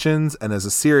pretensions, and as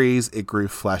a series, it grew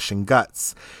flesh and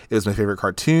guts. It was my favorite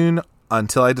cartoon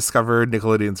until I discovered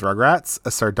Nickelodeon's Rugrats, a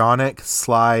sardonic,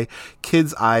 sly,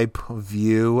 kid's eye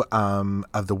view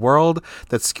of the world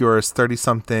that skewers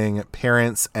 30-something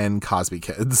parents and Cosby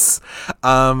kids.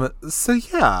 So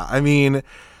yeah, I mean,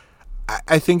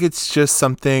 I think it's just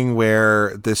something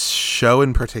where this show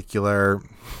in particular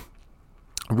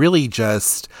really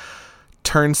just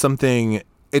turned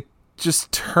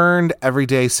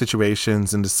everyday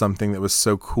situations into something that was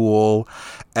so cool.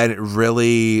 And it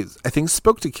really, I think,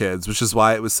 spoke to kids, which is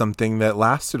why it was something that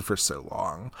lasted for so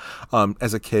long,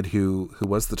 as a kid who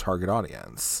was the target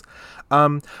audience.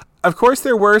 Of course,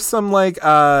 there were some,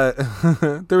 there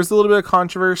was a little bit of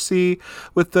controversy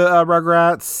with the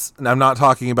Rugrats. And I'm not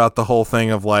talking about the whole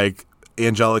thing of,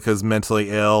 Angelica's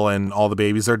mentally ill and all the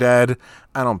babies are dead.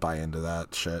 I don't buy into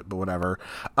that shit, but whatever.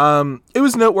 It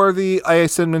was noteworthy, I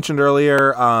mentioned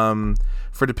earlier,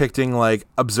 for depicting,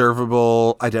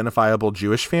 observable, identifiable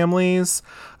Jewish families.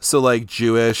 So,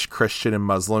 Jewish, Christian, and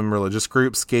Muslim religious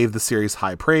groups gave the series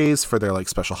high praise for their,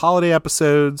 special holiday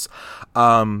episodes.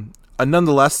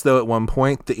 Nonetheless, though, at one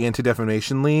point, the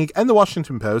Anti-Defamation League and the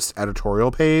Washington Post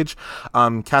editorial page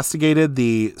castigated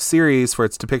the series for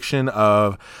its depiction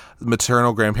of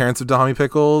maternal grandparents of Tommy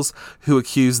Pickles, who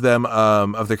accused them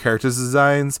of their characters'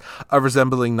 designs of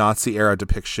resembling Nazi-era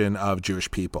depiction of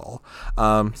Jewish people.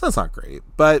 So that's not great.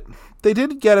 But they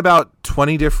did get about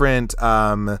 20 different...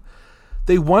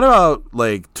 they won about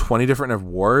 20 different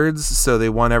awards. So they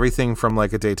won everything from a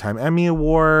Daytime Emmy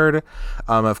Award,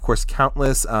 of course,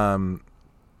 countless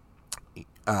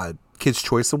Kids'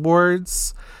 Choice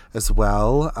Awards as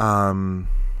well.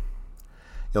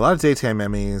 A lot of daytime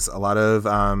Emmys, a lot of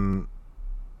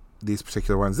these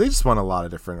particular ones. They just won a lot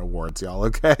of different awards, y'all,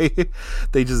 okay?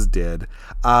 They just did.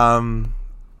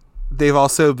 They've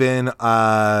also been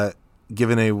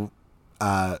given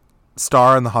a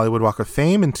star on the Hollywood Walk of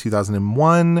Fame in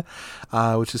 2001,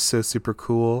 which is so super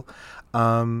cool.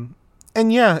 And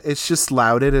yeah, it's just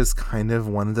lauded as kind of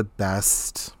one of the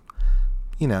best,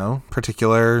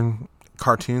 particular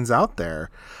cartoons out there.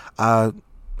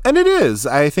 And it is.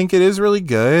 I think it is really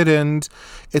good, and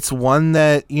it's one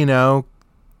that,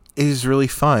 is really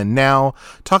fun. Now,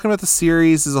 talking about the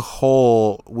series as a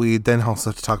whole, we then also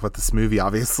have to talk about this movie,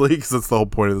 obviously, because that's the whole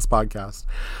point of this podcast.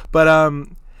 But,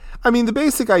 the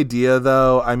basic idea,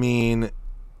 though,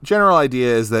 general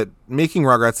idea is that making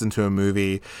Rugrats into a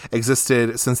movie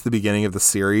existed since the beginning of the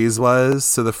series was.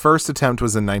 So the first attempt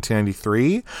was in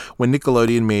 1993 when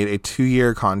Nickelodeon made a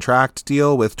 2-year contract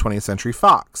deal with 20th Century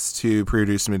Fox to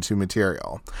produce into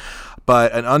material.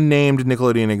 But an unnamed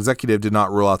Nickelodeon executive did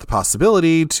not rule out the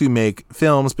possibility to make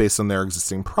films based on their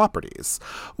existing properties.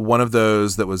 One of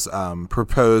those that was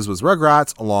proposed was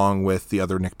Rugrats, along with the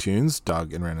other Nicktoons,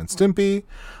 Doug and Ren and Stimpy.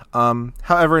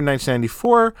 However, in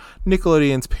 1994,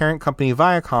 Nickelodeon's parent company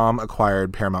Viacom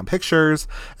acquired Paramount Pictures,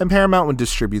 and Paramount would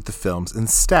distribute the films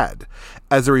instead.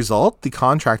 As a result, the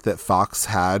contract that Fox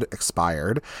had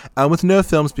expired, with no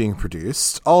films being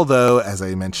produced, although, as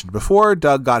I mentioned before,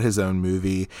 Doug got his own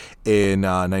movie in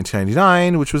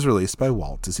 1999, which was released by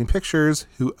Walt Disney Pictures,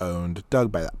 who owned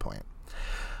Doug by that point.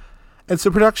 And so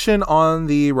production on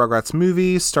the Rugrats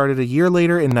movie started a year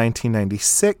later in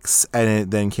 1996, and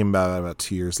it then came about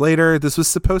 2 years later. This was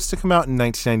supposed to come out in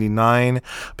 1999,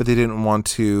 but they didn't want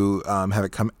to have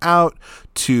it come out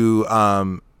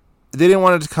to... They didn't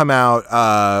want it to come out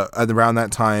around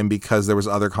that time because there was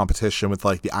other competition with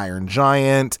like The Iron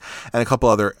Giant and a couple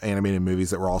other animated movies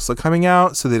that were also coming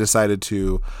out. So they decided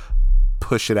to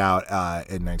push it out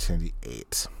in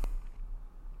 1998.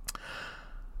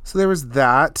 So there was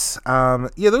that.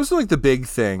 Those are like the big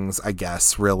things, I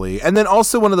guess, really. And then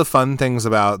also one of the fun things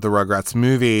about the Rugrats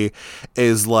movie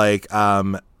is like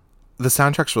the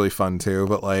soundtrack's really fun too.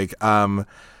 But like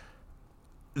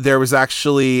there was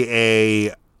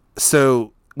actually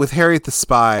so with Harriet the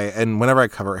Spy, and whenever I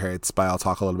cover Harriet the Spy, I'll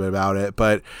talk a little bit about it.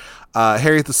 But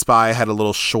Harriet the Spy had a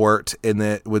little short in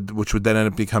it, which would then end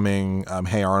up becoming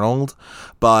Hey Arnold.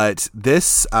 But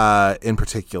this in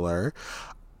particular,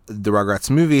 the Rugrats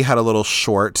movie had a little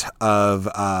short of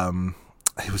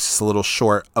it was just a little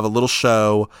short of a little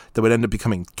show that would end up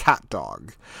becoming Cat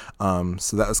Dog.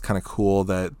 So that was kind of cool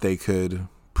that they could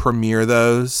premiere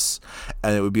those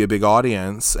and it would be a big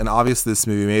audience. And obviously this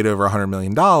movie made over $100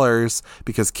 million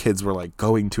because kids were like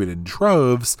going to it in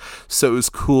droves. So it was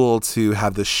cool to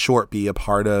have this short be a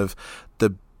part of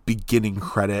the beginning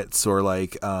credits or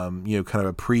like, kind of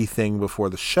a pre-thing before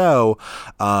the show,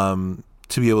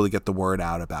 to be able to get the word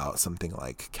out about something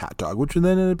like Cat Dog, which would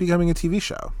then end up becoming a TV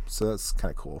show. So that's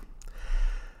kind of cool.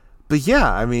 But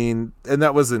yeah, and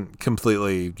that wasn't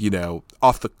completely,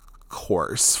 off the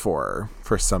course for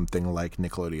something like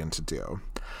Nickelodeon to do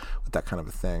with that kind of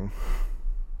a thing.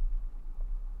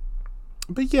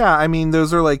 But yeah,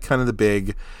 those are like kind of the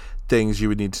big things you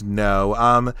would need to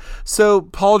know. So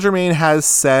Paul Germain has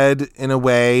said in a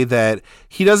way that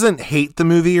he doesn't hate the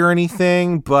movie or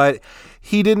anything, but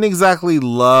he didn't exactly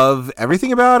love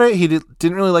everything about it. He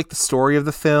didn't really like the story of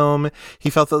the film.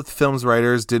 He felt that the film's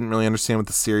writers didn't really understand what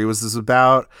the series was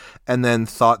about, and then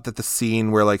thought that the scene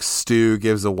where like Stu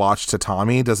gives a watch to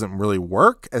Tommy doesn't really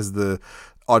work, as the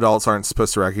adults aren't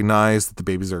supposed to recognize that the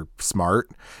babies are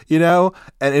smart, And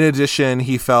in addition,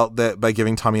 he felt that by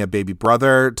giving Tommy a baby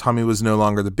brother, Tommy was no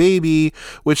longer the baby,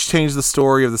 which changed the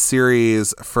story of the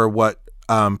series for what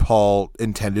Paul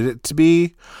intended it to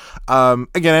be.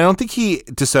 Again, I don't think he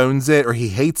disowns it or he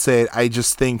hates it. I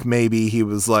just think maybe he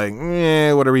was like,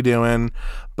 what are we doing?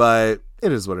 But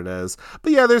it is what it is.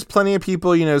 But yeah, there's plenty of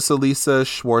people, so Lisa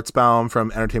Schwartzbaum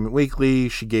from Entertainment Weekly,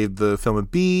 she gave the film a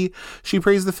B. She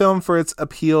praised the film for its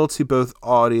appeal to both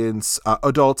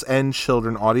adults and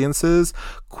children audiences,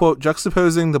 quote,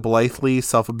 juxtaposing the blithely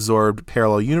self-absorbed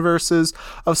parallel universes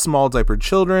of small diapered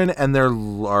children and their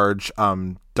large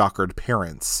dockered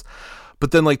parents. But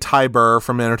then like Ty Burr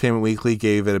from Entertainment Weekly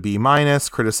gave it a B-,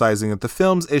 criticizing that the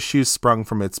film's issues sprung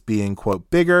from its being, quote,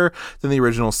 bigger than the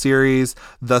original series,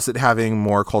 thus it having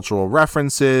more cultural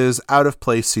references,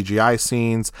 out-of-place CGI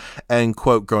scenes, and,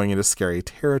 quote, going into scary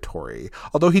territory.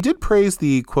 Although he did praise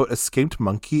the, quote, escaped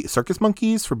circus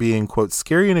monkeys for being, quote,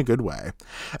 scary in a good way,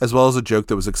 as well as a joke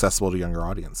that was accessible to younger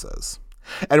audiences.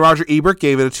 And Roger Ebert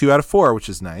gave it a 2 out of 4, which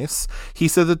is nice. He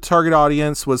said the target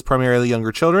audience was primarily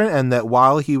younger children, and that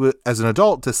while he as an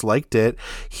adult disliked it,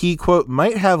 he, quote,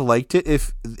 might have liked it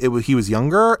if he was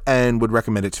younger and would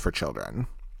recommend it for children.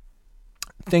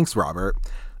 Thanks, Robert.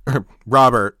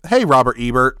 Robert. Hey, Robert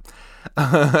Ebert.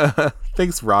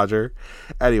 Thanks, Roger.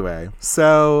 Anyway,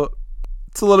 so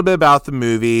it's a little bit about the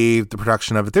movie, the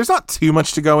production of it. There's not too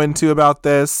much to go into about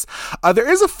this. There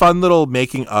is a fun little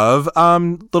making of,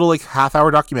 little like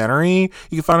half-hour documentary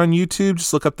you can find on YouTube.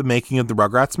 Just look up the making of the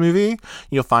Rugrats movie.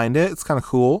 You'll find it. It's kind of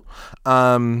cool.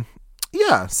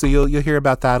 Yeah, so you'll hear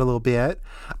about that a little bit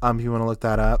if you want to look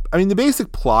that up. I mean, the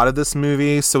basic plot of this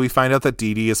movie, so we find out that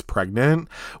Dee Dee is pregnant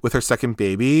with her second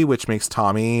baby, which makes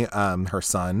Tommy her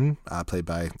son, played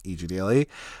by E.G. Daly,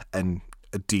 and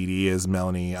Dee Dee is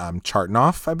Melanie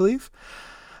Chartnoff, I believe.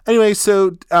 Anyway,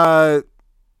 so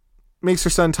makes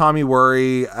her son Tommy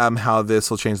worry how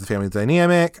this will change the family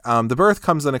dynamic. The birth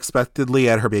comes unexpectedly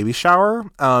at her baby shower,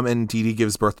 and Dee Dee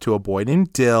gives birth to a boy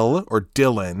named Dill, or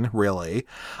Dylan, really.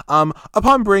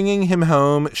 Upon bringing him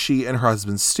home, she and her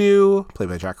husband Stu, played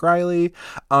by Jack Riley,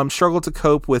 struggle to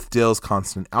cope with Dill's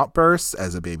constant outbursts,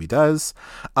 as a baby does.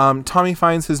 Tommy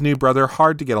finds his new brother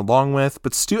hard to get along with,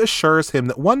 but Stu assures him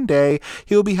that one day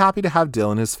he will be happy to have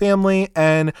Dill in his family,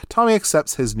 and Tommy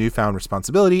accepts his newfound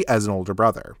responsibility as an older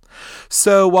brother.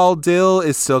 So while Dill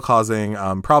is still causing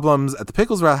problems at the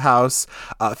Pickles house,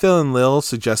 Phil and Lil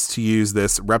suggest to use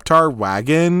this Reptar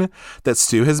wagon that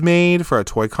Stu has made for a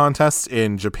toy contest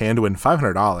in Japan to win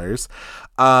 $500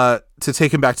 to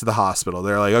take him back to the hospital.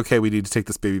 They're like, okay, we need to take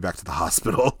this baby back to the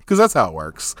hospital, because that's how it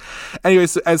works. Anyway,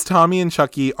 so as Tommy and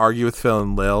Chucky argue with Phil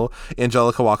and Lil,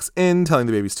 Angelica walks in, telling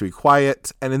the babies to be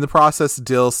quiet, and in the process,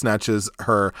 Dill snatches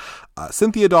her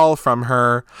Cynthia doll from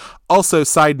her. Also,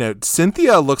 side note,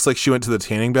 Cynthia looks like she went to the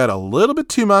tanning bed a little bit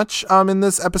too much in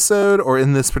this episode, or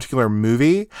in this particular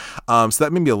movie, so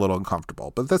that made me a little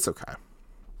uncomfortable, but that's okay.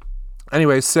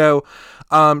 Anyway, so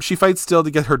she fights Dill to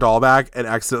get her doll back and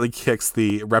accidentally kicks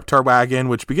the Reptar wagon,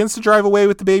 which begins to drive away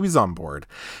with the babies on board.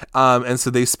 And so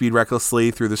they speed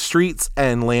recklessly through the streets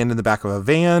and land in the back of a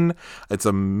van. It's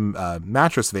a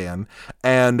mattress van,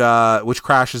 and which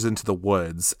crashes into the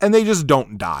woods. And they just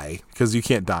don't die, because you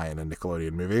can't die in a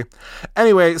Nickelodeon movie.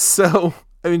 Anyway, so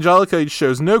Angelica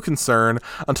shows no concern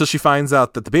until she finds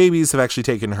out that the babies have actually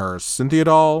taken her Cynthia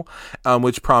doll,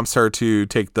 which prompts her to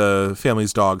take the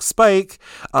family's dog Spike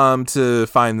to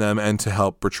find them and to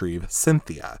help retrieve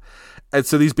Cynthia. And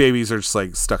so these babies are just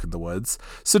like stuck in the woods.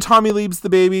 So Tommy leads the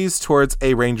babies towards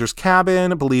a ranger's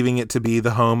cabin, believing it to be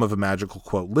the home of a magical,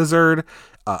 quote, lizard,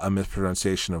 a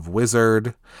mispronunciation of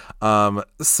wizard,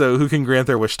 so who can grant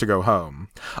their wish to go home.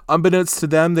 Unbeknownst to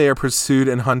them, they are pursued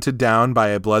and hunted down by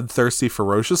a bloodthirsty,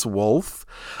 ferocious wolf.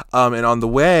 And on the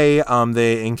way,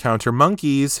 they encounter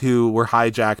monkeys who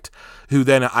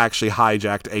then actually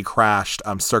hijacked a crashed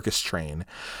circus train.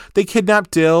 They kidnap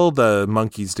Dill, the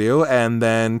monkeys do, and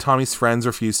then Tommy's friends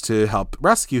refuse to help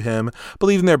rescue him,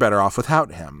 believing they're better off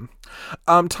without him.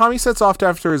 Tommy sets off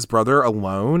after his brother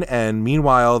alone, and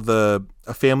meanwhile, the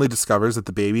family discovers that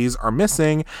the babies are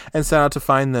missing and set out to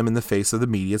find them in the face of the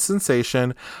media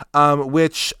sensation,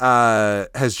 which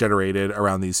has generated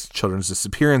around these children's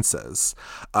disappearances,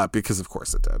 because of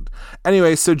course it did.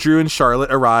 Anyway, so Drew and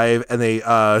Charlotte arrive, and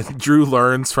Drew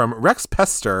learns from Rex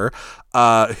Pester,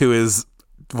 who is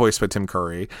voiced by Tim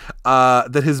Curry,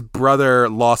 that his brother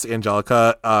lost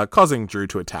Angelica, causing Drew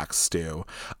to attack Stu.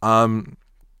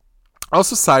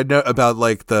 Also, side note about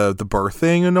like the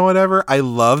birthing and whatever. I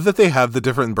love that they have the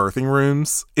different birthing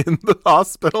rooms in the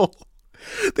hospital.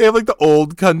 They have like the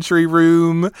old country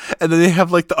room, and then they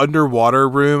have like the underwater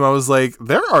room. I was like,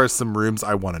 there are some rooms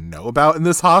I want to know about in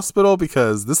this hospital,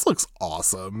 because this looks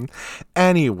awesome.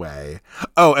 Anyway.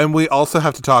 Oh, and we also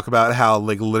have to talk about how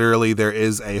like literally there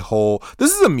is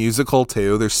this is a musical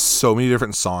too. There's so many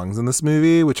different songs in this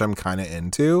movie, which I'm kind of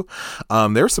into.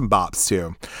 There are some bops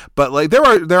too, but like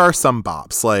there are some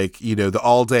bops, like, you know, the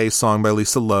All Day song by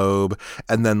Lisa Loeb,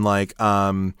 and then like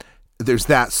there's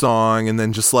that song, and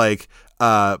then just like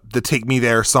the Take Me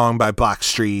There song by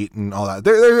Blackstreet and all that.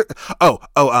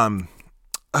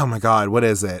 Oh my God, what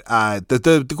is it?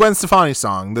 The Gwen Stefani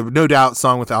song, the No Doubt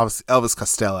song with Elvis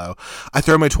Costello. I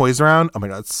Throw My Toys Around. Oh my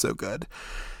God, it's so good.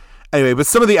 Anyway, but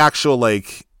some of the actual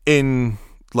like in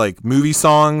like movie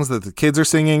songs that the kids are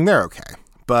singing, they're okay.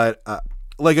 But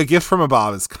like A Gift from a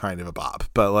Bob is kind of a bop,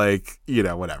 but like, you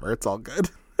know, whatever, it's all good.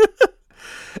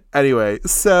 Anyway,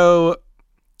 so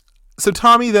So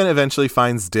Tommy then eventually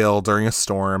finds Dill during a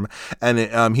storm,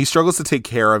 and he struggles to take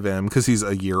care of him because he's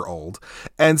a year old.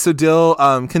 And so Dill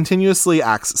continuously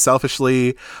acts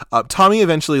selfishly. Tommy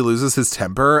eventually loses his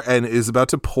temper and is about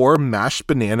to pour mashed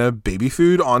banana baby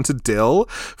food onto Dill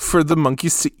for the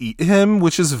monkeys to eat him,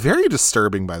 which is very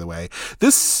disturbing, by the way.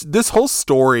 This whole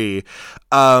story,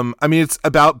 I mean, it's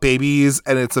about babies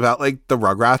and it's about like the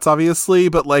Rugrats, obviously,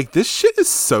 but like this shit is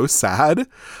so sad,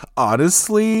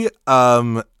 honestly.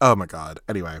 Oh my God.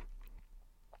 Anyway,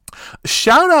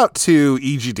 shout out to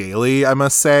E.G. Daily, I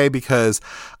must say, because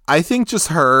I think just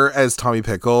her as Tommy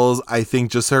Pickles, I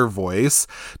think just her voice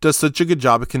does such a good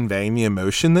job of conveying the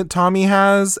emotion that Tommy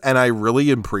has, and I really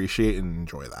appreciate and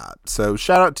enjoy that. So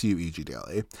shout out to you, E.G.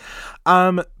 Daily.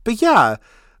 But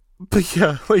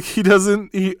yeah, like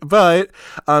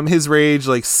his rage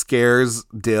like scares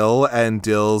Dill, and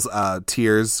Dill's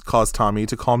tears cause Tommy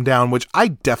to calm down, which I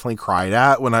definitely cried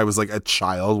at when I was like a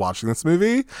child watching this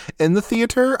movie in the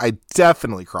theater. I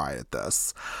definitely cried at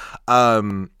this.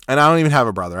 And I don't even have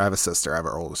a brother. I have a sister. I have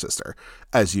an older sister,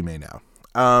 as you may know.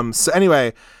 So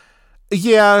anyway,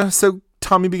 yeah, so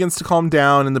Tommy begins to calm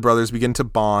down and the brothers begin to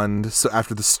bond. So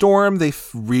after the storm, they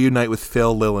reunite with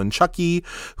Phil, Lil, and Chucky,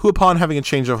 who, upon having a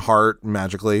change of heart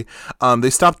magically,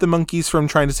 they stop the monkeys from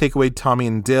trying to take away Tommy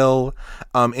and Dill.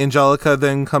 Angelica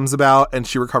then comes about and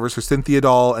she recovers her Cynthia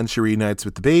doll and she reunites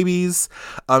with the babies.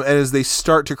 And as they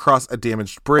start to cross a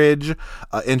damaged bridge,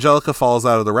 Angelica falls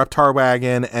out of the Reptar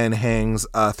wagon and hangs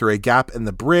through a gap in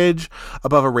the bridge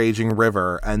above a raging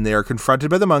river. And they are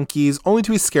confronted by the monkeys, only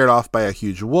to be scared off by a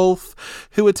huge wolf,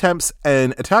 who attempts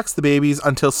and attacks the babies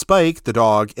until Spike, the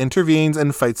dog, intervenes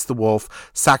and fights the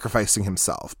wolf, sacrificing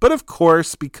himself. But of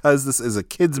course, because this is a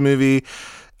kids movie,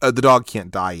 the dog can't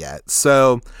die yet.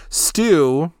 So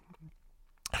Stu,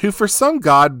 who for some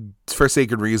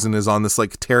godforsaken reason is on this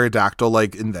like pterodactyl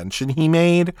like invention he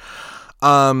made,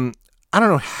 I don't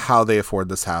know how they afford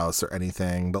this house or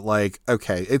anything, but like,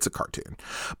 okay, it's a cartoon,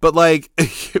 but like,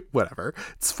 whatever,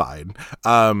 it's fine.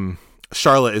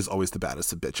 Charlotte is always the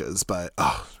baddest of bitches, but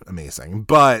amazing.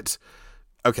 But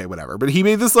okay, whatever. But he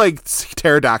made this like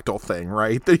pterodactyl thing,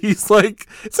 right? That he's like,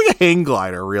 it's like a hang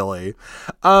glider, really.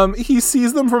 He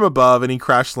sees them from above and he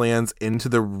crash lands into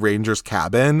the Rangers'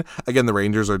 cabin. Again, the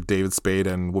Rangers are David Spade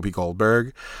and Whoopi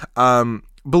Goldberg.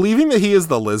 Believing that he is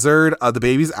the lizard, the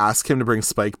babies ask him to bring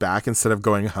Spike back instead of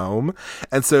going home.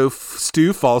 And so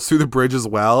Stu falls through the bridge as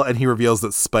well, and he reveals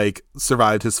that Spike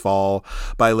survived his fall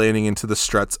by landing into the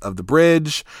struts of the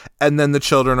bridge. And then the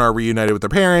children are reunited with their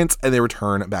parents, and they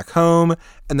return back home,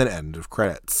 and then end of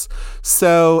credits.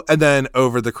 So, and then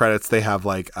over the credits, they have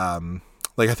like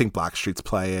I think Blackstreet's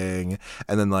playing,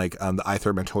 and then like the I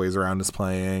Throw My Toys Around is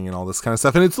playing and all this kind of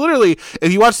stuff. And it's literally,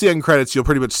 if you watch the end credits, you'll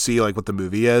pretty much see like what the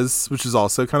movie is, which is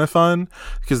also kind of fun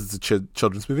because it's a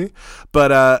children's movie.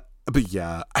 But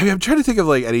yeah, I mean, I'm trying to think of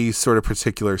like any sort of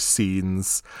particular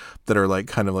scenes that are like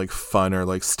kind of like fun or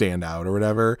like stand out or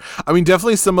whatever. I mean,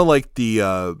 definitely some of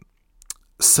the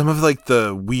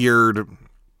weird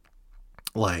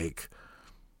like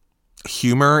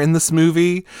humor in this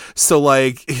movie, so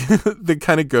like that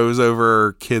kind of goes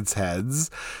over kids' heads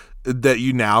that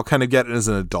you now kind of get as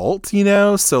an adult, you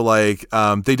know. So like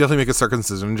they definitely make a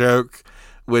circumcision joke,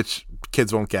 which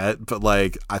kids won't get, but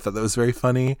like I thought that was very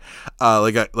funny.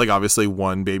 Like obviously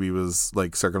one baby was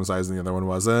like circumcised and the other one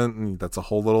wasn't, and that's a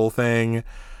whole little thing.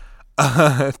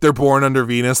 If they're born under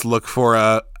Venus, look for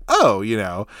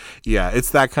it's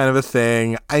that kind of a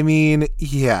thing. I mean,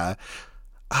 yeah.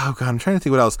 Oh God, I'm trying to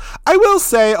think what else. I will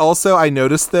say also, I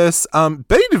noticed this.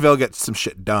 Betty DeVille gets some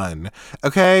shit done,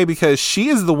 okay? Because she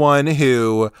is the one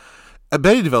who...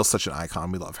 Betty DeVille is such an icon.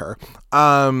 We love her.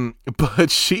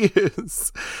 But she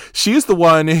is the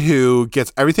one who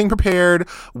gets everything prepared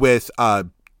with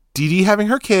Dee Dee having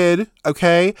her kid,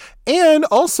 okay? And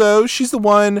also, she's the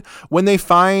one, when they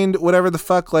find whatever the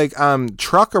fuck, like,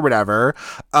 truck or whatever,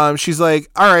 she's like,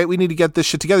 all right, we need to get this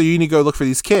shit together. You need to go look for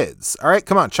these kids. All right,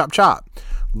 come on, chop, chop.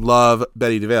 Love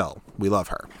Betty DeVille. We love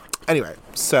her. Anyway,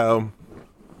 so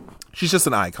she's just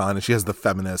an icon, and she has the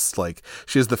feminist, like,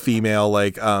 she has the female,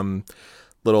 like,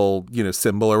 little,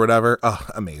 symbol or whatever. Oh,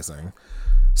 amazing.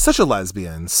 Such a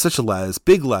lesbian,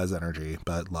 big les energy,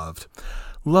 but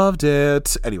loved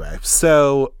it. Anyway,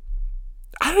 so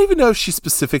I don't even know if she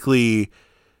specifically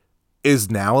is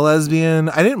now a lesbian.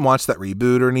 I didn't watch that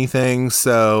reboot or anything,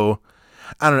 so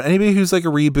I don't know. Anybody who's like a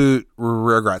reboot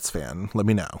Rugrats fan, let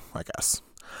me know, I guess.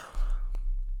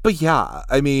 But yeah,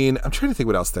 I mean, I'm trying to think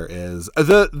what else there is.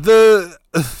 The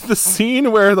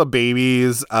scene where the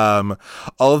babies, all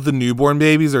of the newborn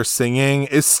babies are singing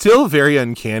is still very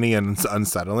uncanny and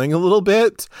unsettling a little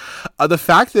bit. The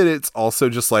fact that it's also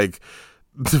just like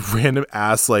the random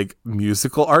ass like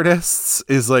musical artists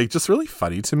is like just really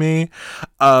funny to me.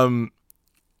 I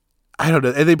don't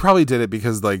know. And they probably did it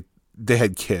because like they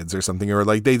had kids or something, or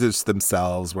like they just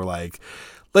themselves were like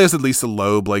I said, Lisa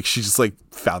Loeb, like she just like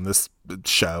found this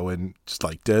show and just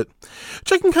liked it,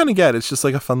 which I can kind of get. It's just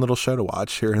like a fun little show to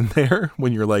watch here and there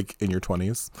when you're like in your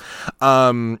 20s,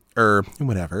 or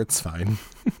whatever. It's fine.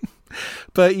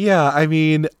 But yeah, I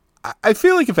mean, I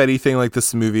feel like if anything, like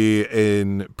this movie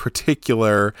in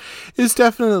particular is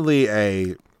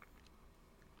definitely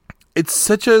it's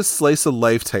such a slice of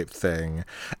life type thing.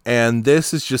 And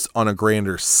this is just on a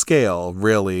grander scale,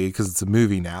 really, because it's a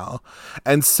movie now.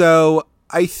 And so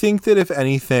I think that if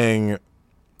anything,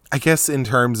 I guess in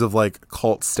terms of like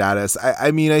cult status,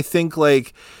 I mean, I think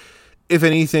like, if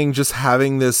anything, just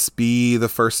having this be the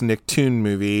first Nicktoon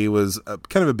movie was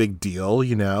kind of a big deal,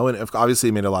 you know, and obviously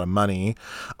it made a lot of money,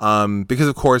 because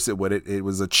of course it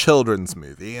was a children's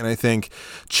movie. And I think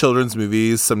children's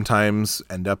movies sometimes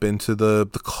end up into the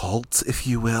cult, if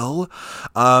you will,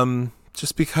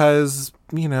 just because,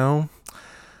 you know,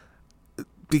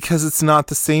 because it's not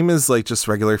the same as like just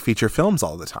regular feature films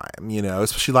all the time, you know,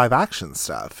 especially live action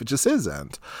stuff. It just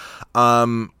isn't.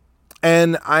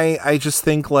 And I just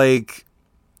think like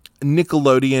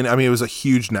Nickelodeon, I mean, it was a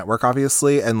huge network,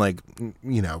 obviously. And like,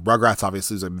 you know, Rugrats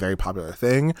obviously is a very popular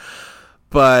thing,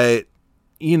 but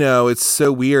you know, it's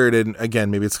so weird. And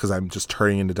again, maybe it's because I'm just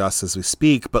turning into dust as we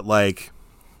speak, but like,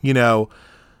 you know,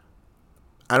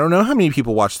 I don't know how many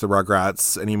people watch the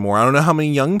Rugrats anymore. I don't know how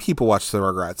many young people watch the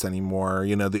Rugrats anymore,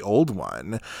 you know, the old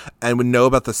one, and would know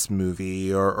about this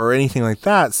movie or anything like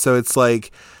that. So it's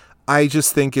like, I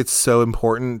just think it's so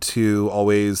important to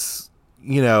always,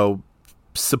 you know,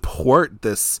 support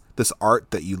this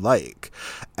art that you like.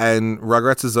 And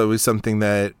Rugrats is always something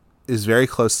that is very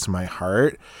close to my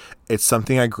heart. It's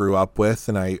something I grew up with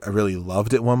and I really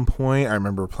loved at one point. I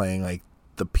remember playing like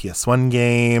the PS1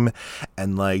 game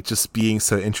and like just being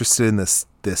so interested in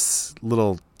this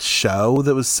little show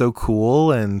that was so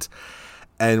cool and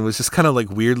was just kind of like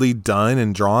weirdly done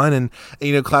and drawn. And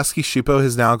you know, Klasky Shupo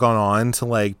has now gone on to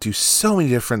like do so many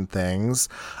different things.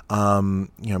 You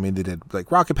know, I mean, they did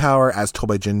like Rocket Power, As Told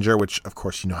by Ginger, which of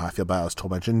course, you know how I feel about As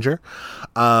Told by Ginger,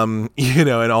 you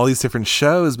know, and all these different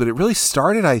shows, but it really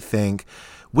started, I think,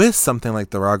 with something like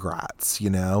the Rugrats, you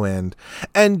know, and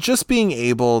just being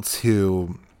able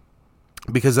to,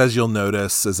 because as you'll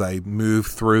notice as I move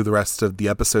through the rest of the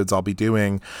episodes I'll be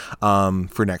doing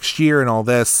for next year and all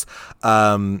this,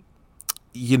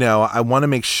 you know, I want to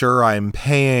make sure I'm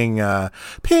paying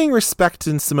respect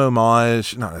and some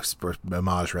homage, not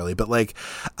homage really, but like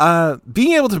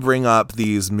being able to bring up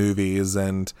these movies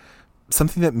and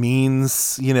something that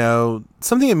means, you know,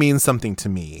 something to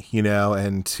me, you know,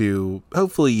 and to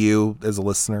hopefully you as a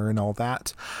listener and all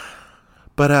that.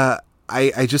 But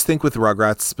I just think with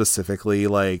Rugrats specifically,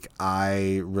 like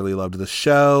I really loved the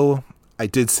show. I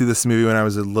did see this movie when I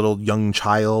was a little young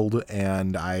child,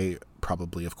 and I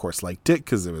probably, of course, liked it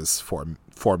because it was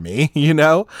for me, you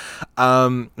know.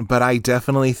 But I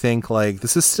definitely think like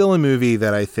this is still a movie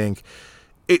that I think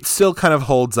it still kind of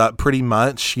holds up pretty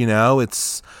much, you know.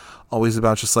 It's always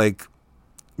about just like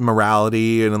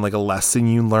morality and like a lesson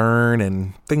you learn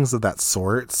and things of that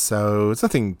sort. So it's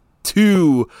nothing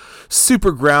too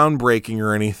super groundbreaking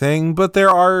or anything, but there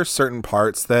are certain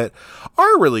parts that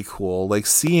are really cool, like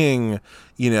seeing,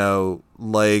 you know,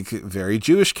 like very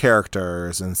Jewish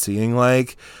characters and seeing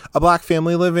like a black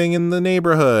family living in the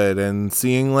neighborhood and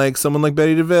seeing like someone like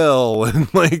Betty DeVille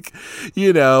and like,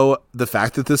 you know, the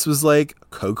fact that this was like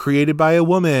co-created by a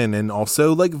woman and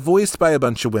also like voiced by a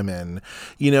bunch of women,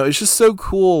 you know, it's just so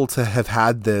cool to have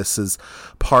had this as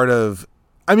part of,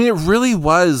 I mean, it really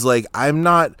was like, I'm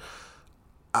not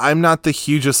the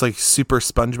hugest like super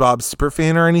SpongeBob super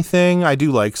fan or anything. I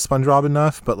do like SpongeBob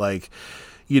enough, but like,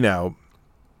 you know,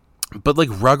 but like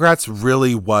Rugrats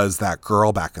really was that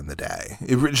girl back in the day.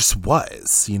 It just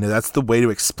was, you know, that's the way to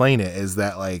explain it, is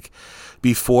that like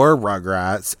before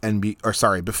Rugrats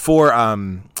before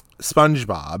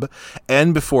SpongeBob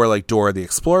and before like Dora the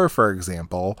Explorer, for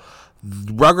example,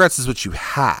 Rugrats is what you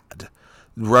had.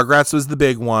 Rugrats was the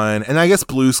big one, and I guess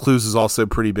Blue's Clues is also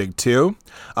pretty big too,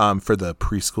 for the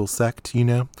preschool sect, you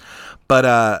know.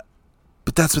 But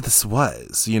that's what this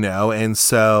was, you know, and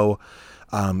so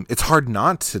it's hard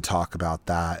not to talk about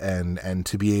that and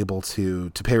to be able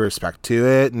to pay respect to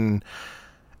it, and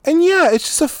yeah, it's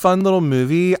just a fun little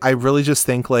movie. I really just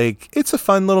think like it's a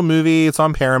fun little movie. It's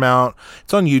on Paramount.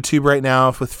 It's on YouTube right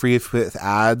now with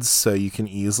ads, so you can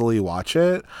easily watch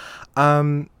it.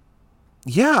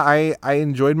 Yeah, I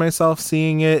enjoyed myself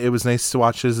seeing it. It was nice to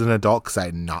watch it as an adult because I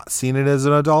had not seen it as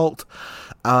an adult.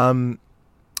 And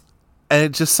and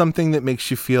it's just something that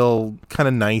makes you feel kind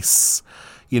of nice.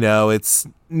 It's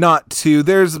not too,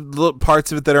 there's little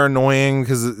parts of it that are annoying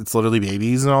because it's literally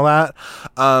babies and all that.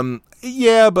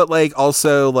 Yeah, but like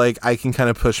also like I can kind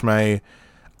of push that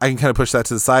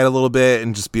to the side a little bit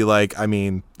and just be like, I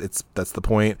mean, that's the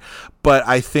point. But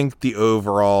I think the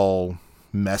overall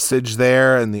message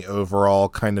there and the overall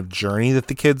kind of journey that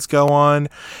the kids go on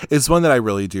is one that I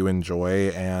really do enjoy.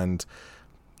 And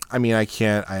I mean, I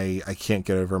can't get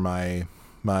over my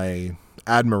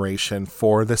admiration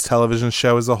for this television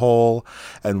show as a whole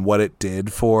and what it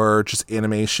did for just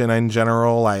animation in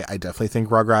general. I definitely think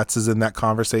Rugrats is in that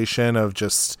conversation of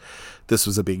just, this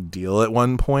was a big deal at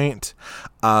one point.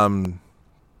 And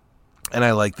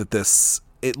I like that this,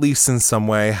 at least in some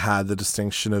way, had the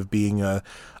distinction of being an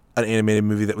animated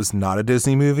movie that was not a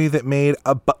Disney movie that made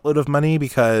a buttload of money,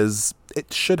 because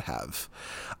it should have.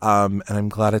 And I'm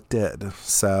glad it did.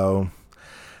 So,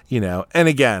 and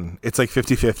again, it's like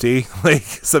 50-50. Like,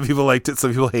 some people liked it,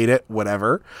 some people hate it,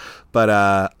 whatever. But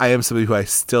I am somebody who I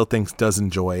still think does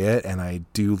enjoy it, and I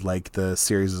do like the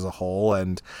series as a whole,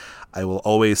 and I will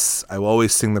always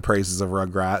sing the praises of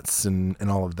Rugrats and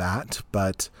all of that.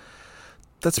 But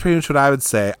that's pretty much what I would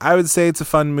say. I would say it's a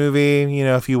fun movie.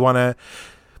 If you want to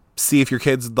see if your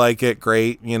kids like it,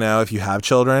 great. If you have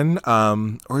children,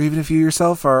 or even if you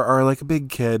yourself are like a big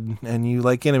kid and you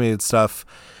like animated stuff,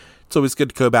 it's always good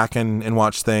to go back and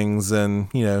watch things and,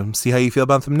 see how you feel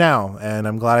about them now. And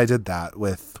I'm glad I did that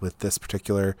with this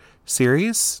particular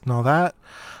series and all that,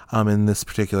 in this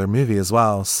particular movie as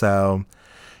well. So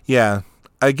yeah,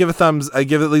 I give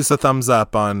at least a thumbs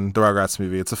up on the Rugrats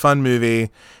movie. It's a fun movie,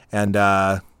 and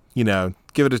give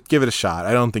it a shot.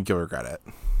 I don't think you'll regret it.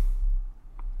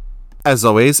 As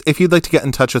always, if you'd like to get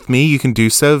in touch with me, you can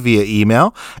do so via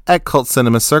email at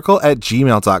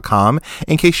cultcinemacircle@gmail.com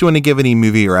in case you want to give any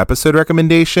movie or episode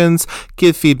recommendations,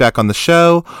 give feedback on the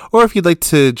show, or if you'd like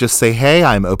to just say hey,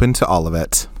 I'm open to all of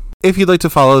it. If you'd like to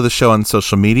follow the show on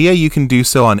social media, you can do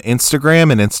so on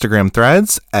Instagram and Instagram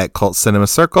threads at Cult Cinema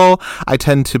Circle. I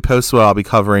tend to post what I'll be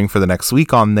covering for the next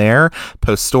week on there,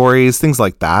 post stories, things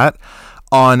like that.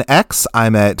 On X,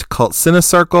 I'm at Cult Cine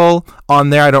Circle.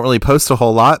 On there, I don't really post a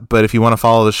whole lot, but if you want to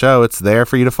follow the show, it's there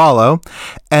for you to follow.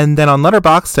 And then on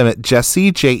Letterboxd, I'm at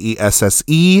Jesse, Jesse,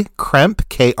 Kremp,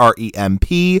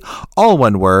 Kremp, all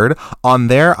one word. On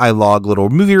there, I log little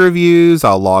movie reviews,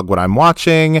 I'll log what I'm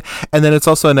watching, and then it's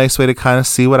also a nice way to kind of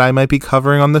see what I might be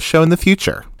covering on the show in the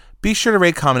future. Be sure to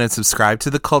rate, comment, and subscribe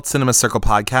to the Cult Cinema Circle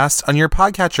podcast on your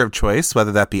podcatcher of choice,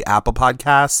 whether that be Apple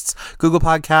Podcasts, Google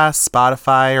Podcasts,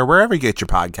 Spotify, or wherever you get your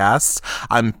podcasts.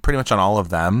 I'm pretty much on all of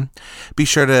them. Be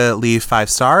sure to leave 5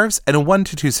 stars and a 1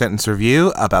 to 2 sentence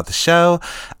review about the show,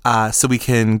 so we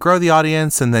can grow the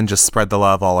audience and then just spread the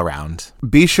love all around.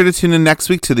 Be sure to tune in next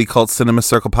week to the Cult Cinema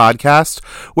Circle podcast,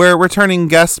 where returning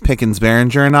guest Pickens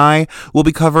Behringer and I will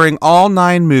be covering all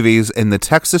 9 movies in the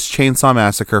Texas Chainsaw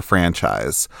Massacre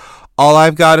franchise. All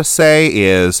I've got to say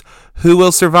is, who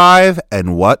will survive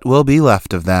and what will be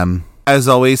left of them? As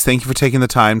always, thank you for taking the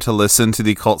time to listen to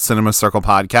the Cult Cinema Circle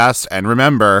podcast. And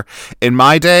remember, in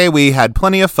my day, we had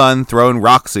plenty of fun throwing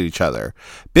rocks at each other.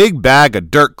 Big bag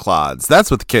of dirt clods. That's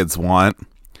what the kids want.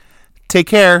 Take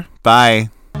care.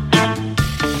 Bye.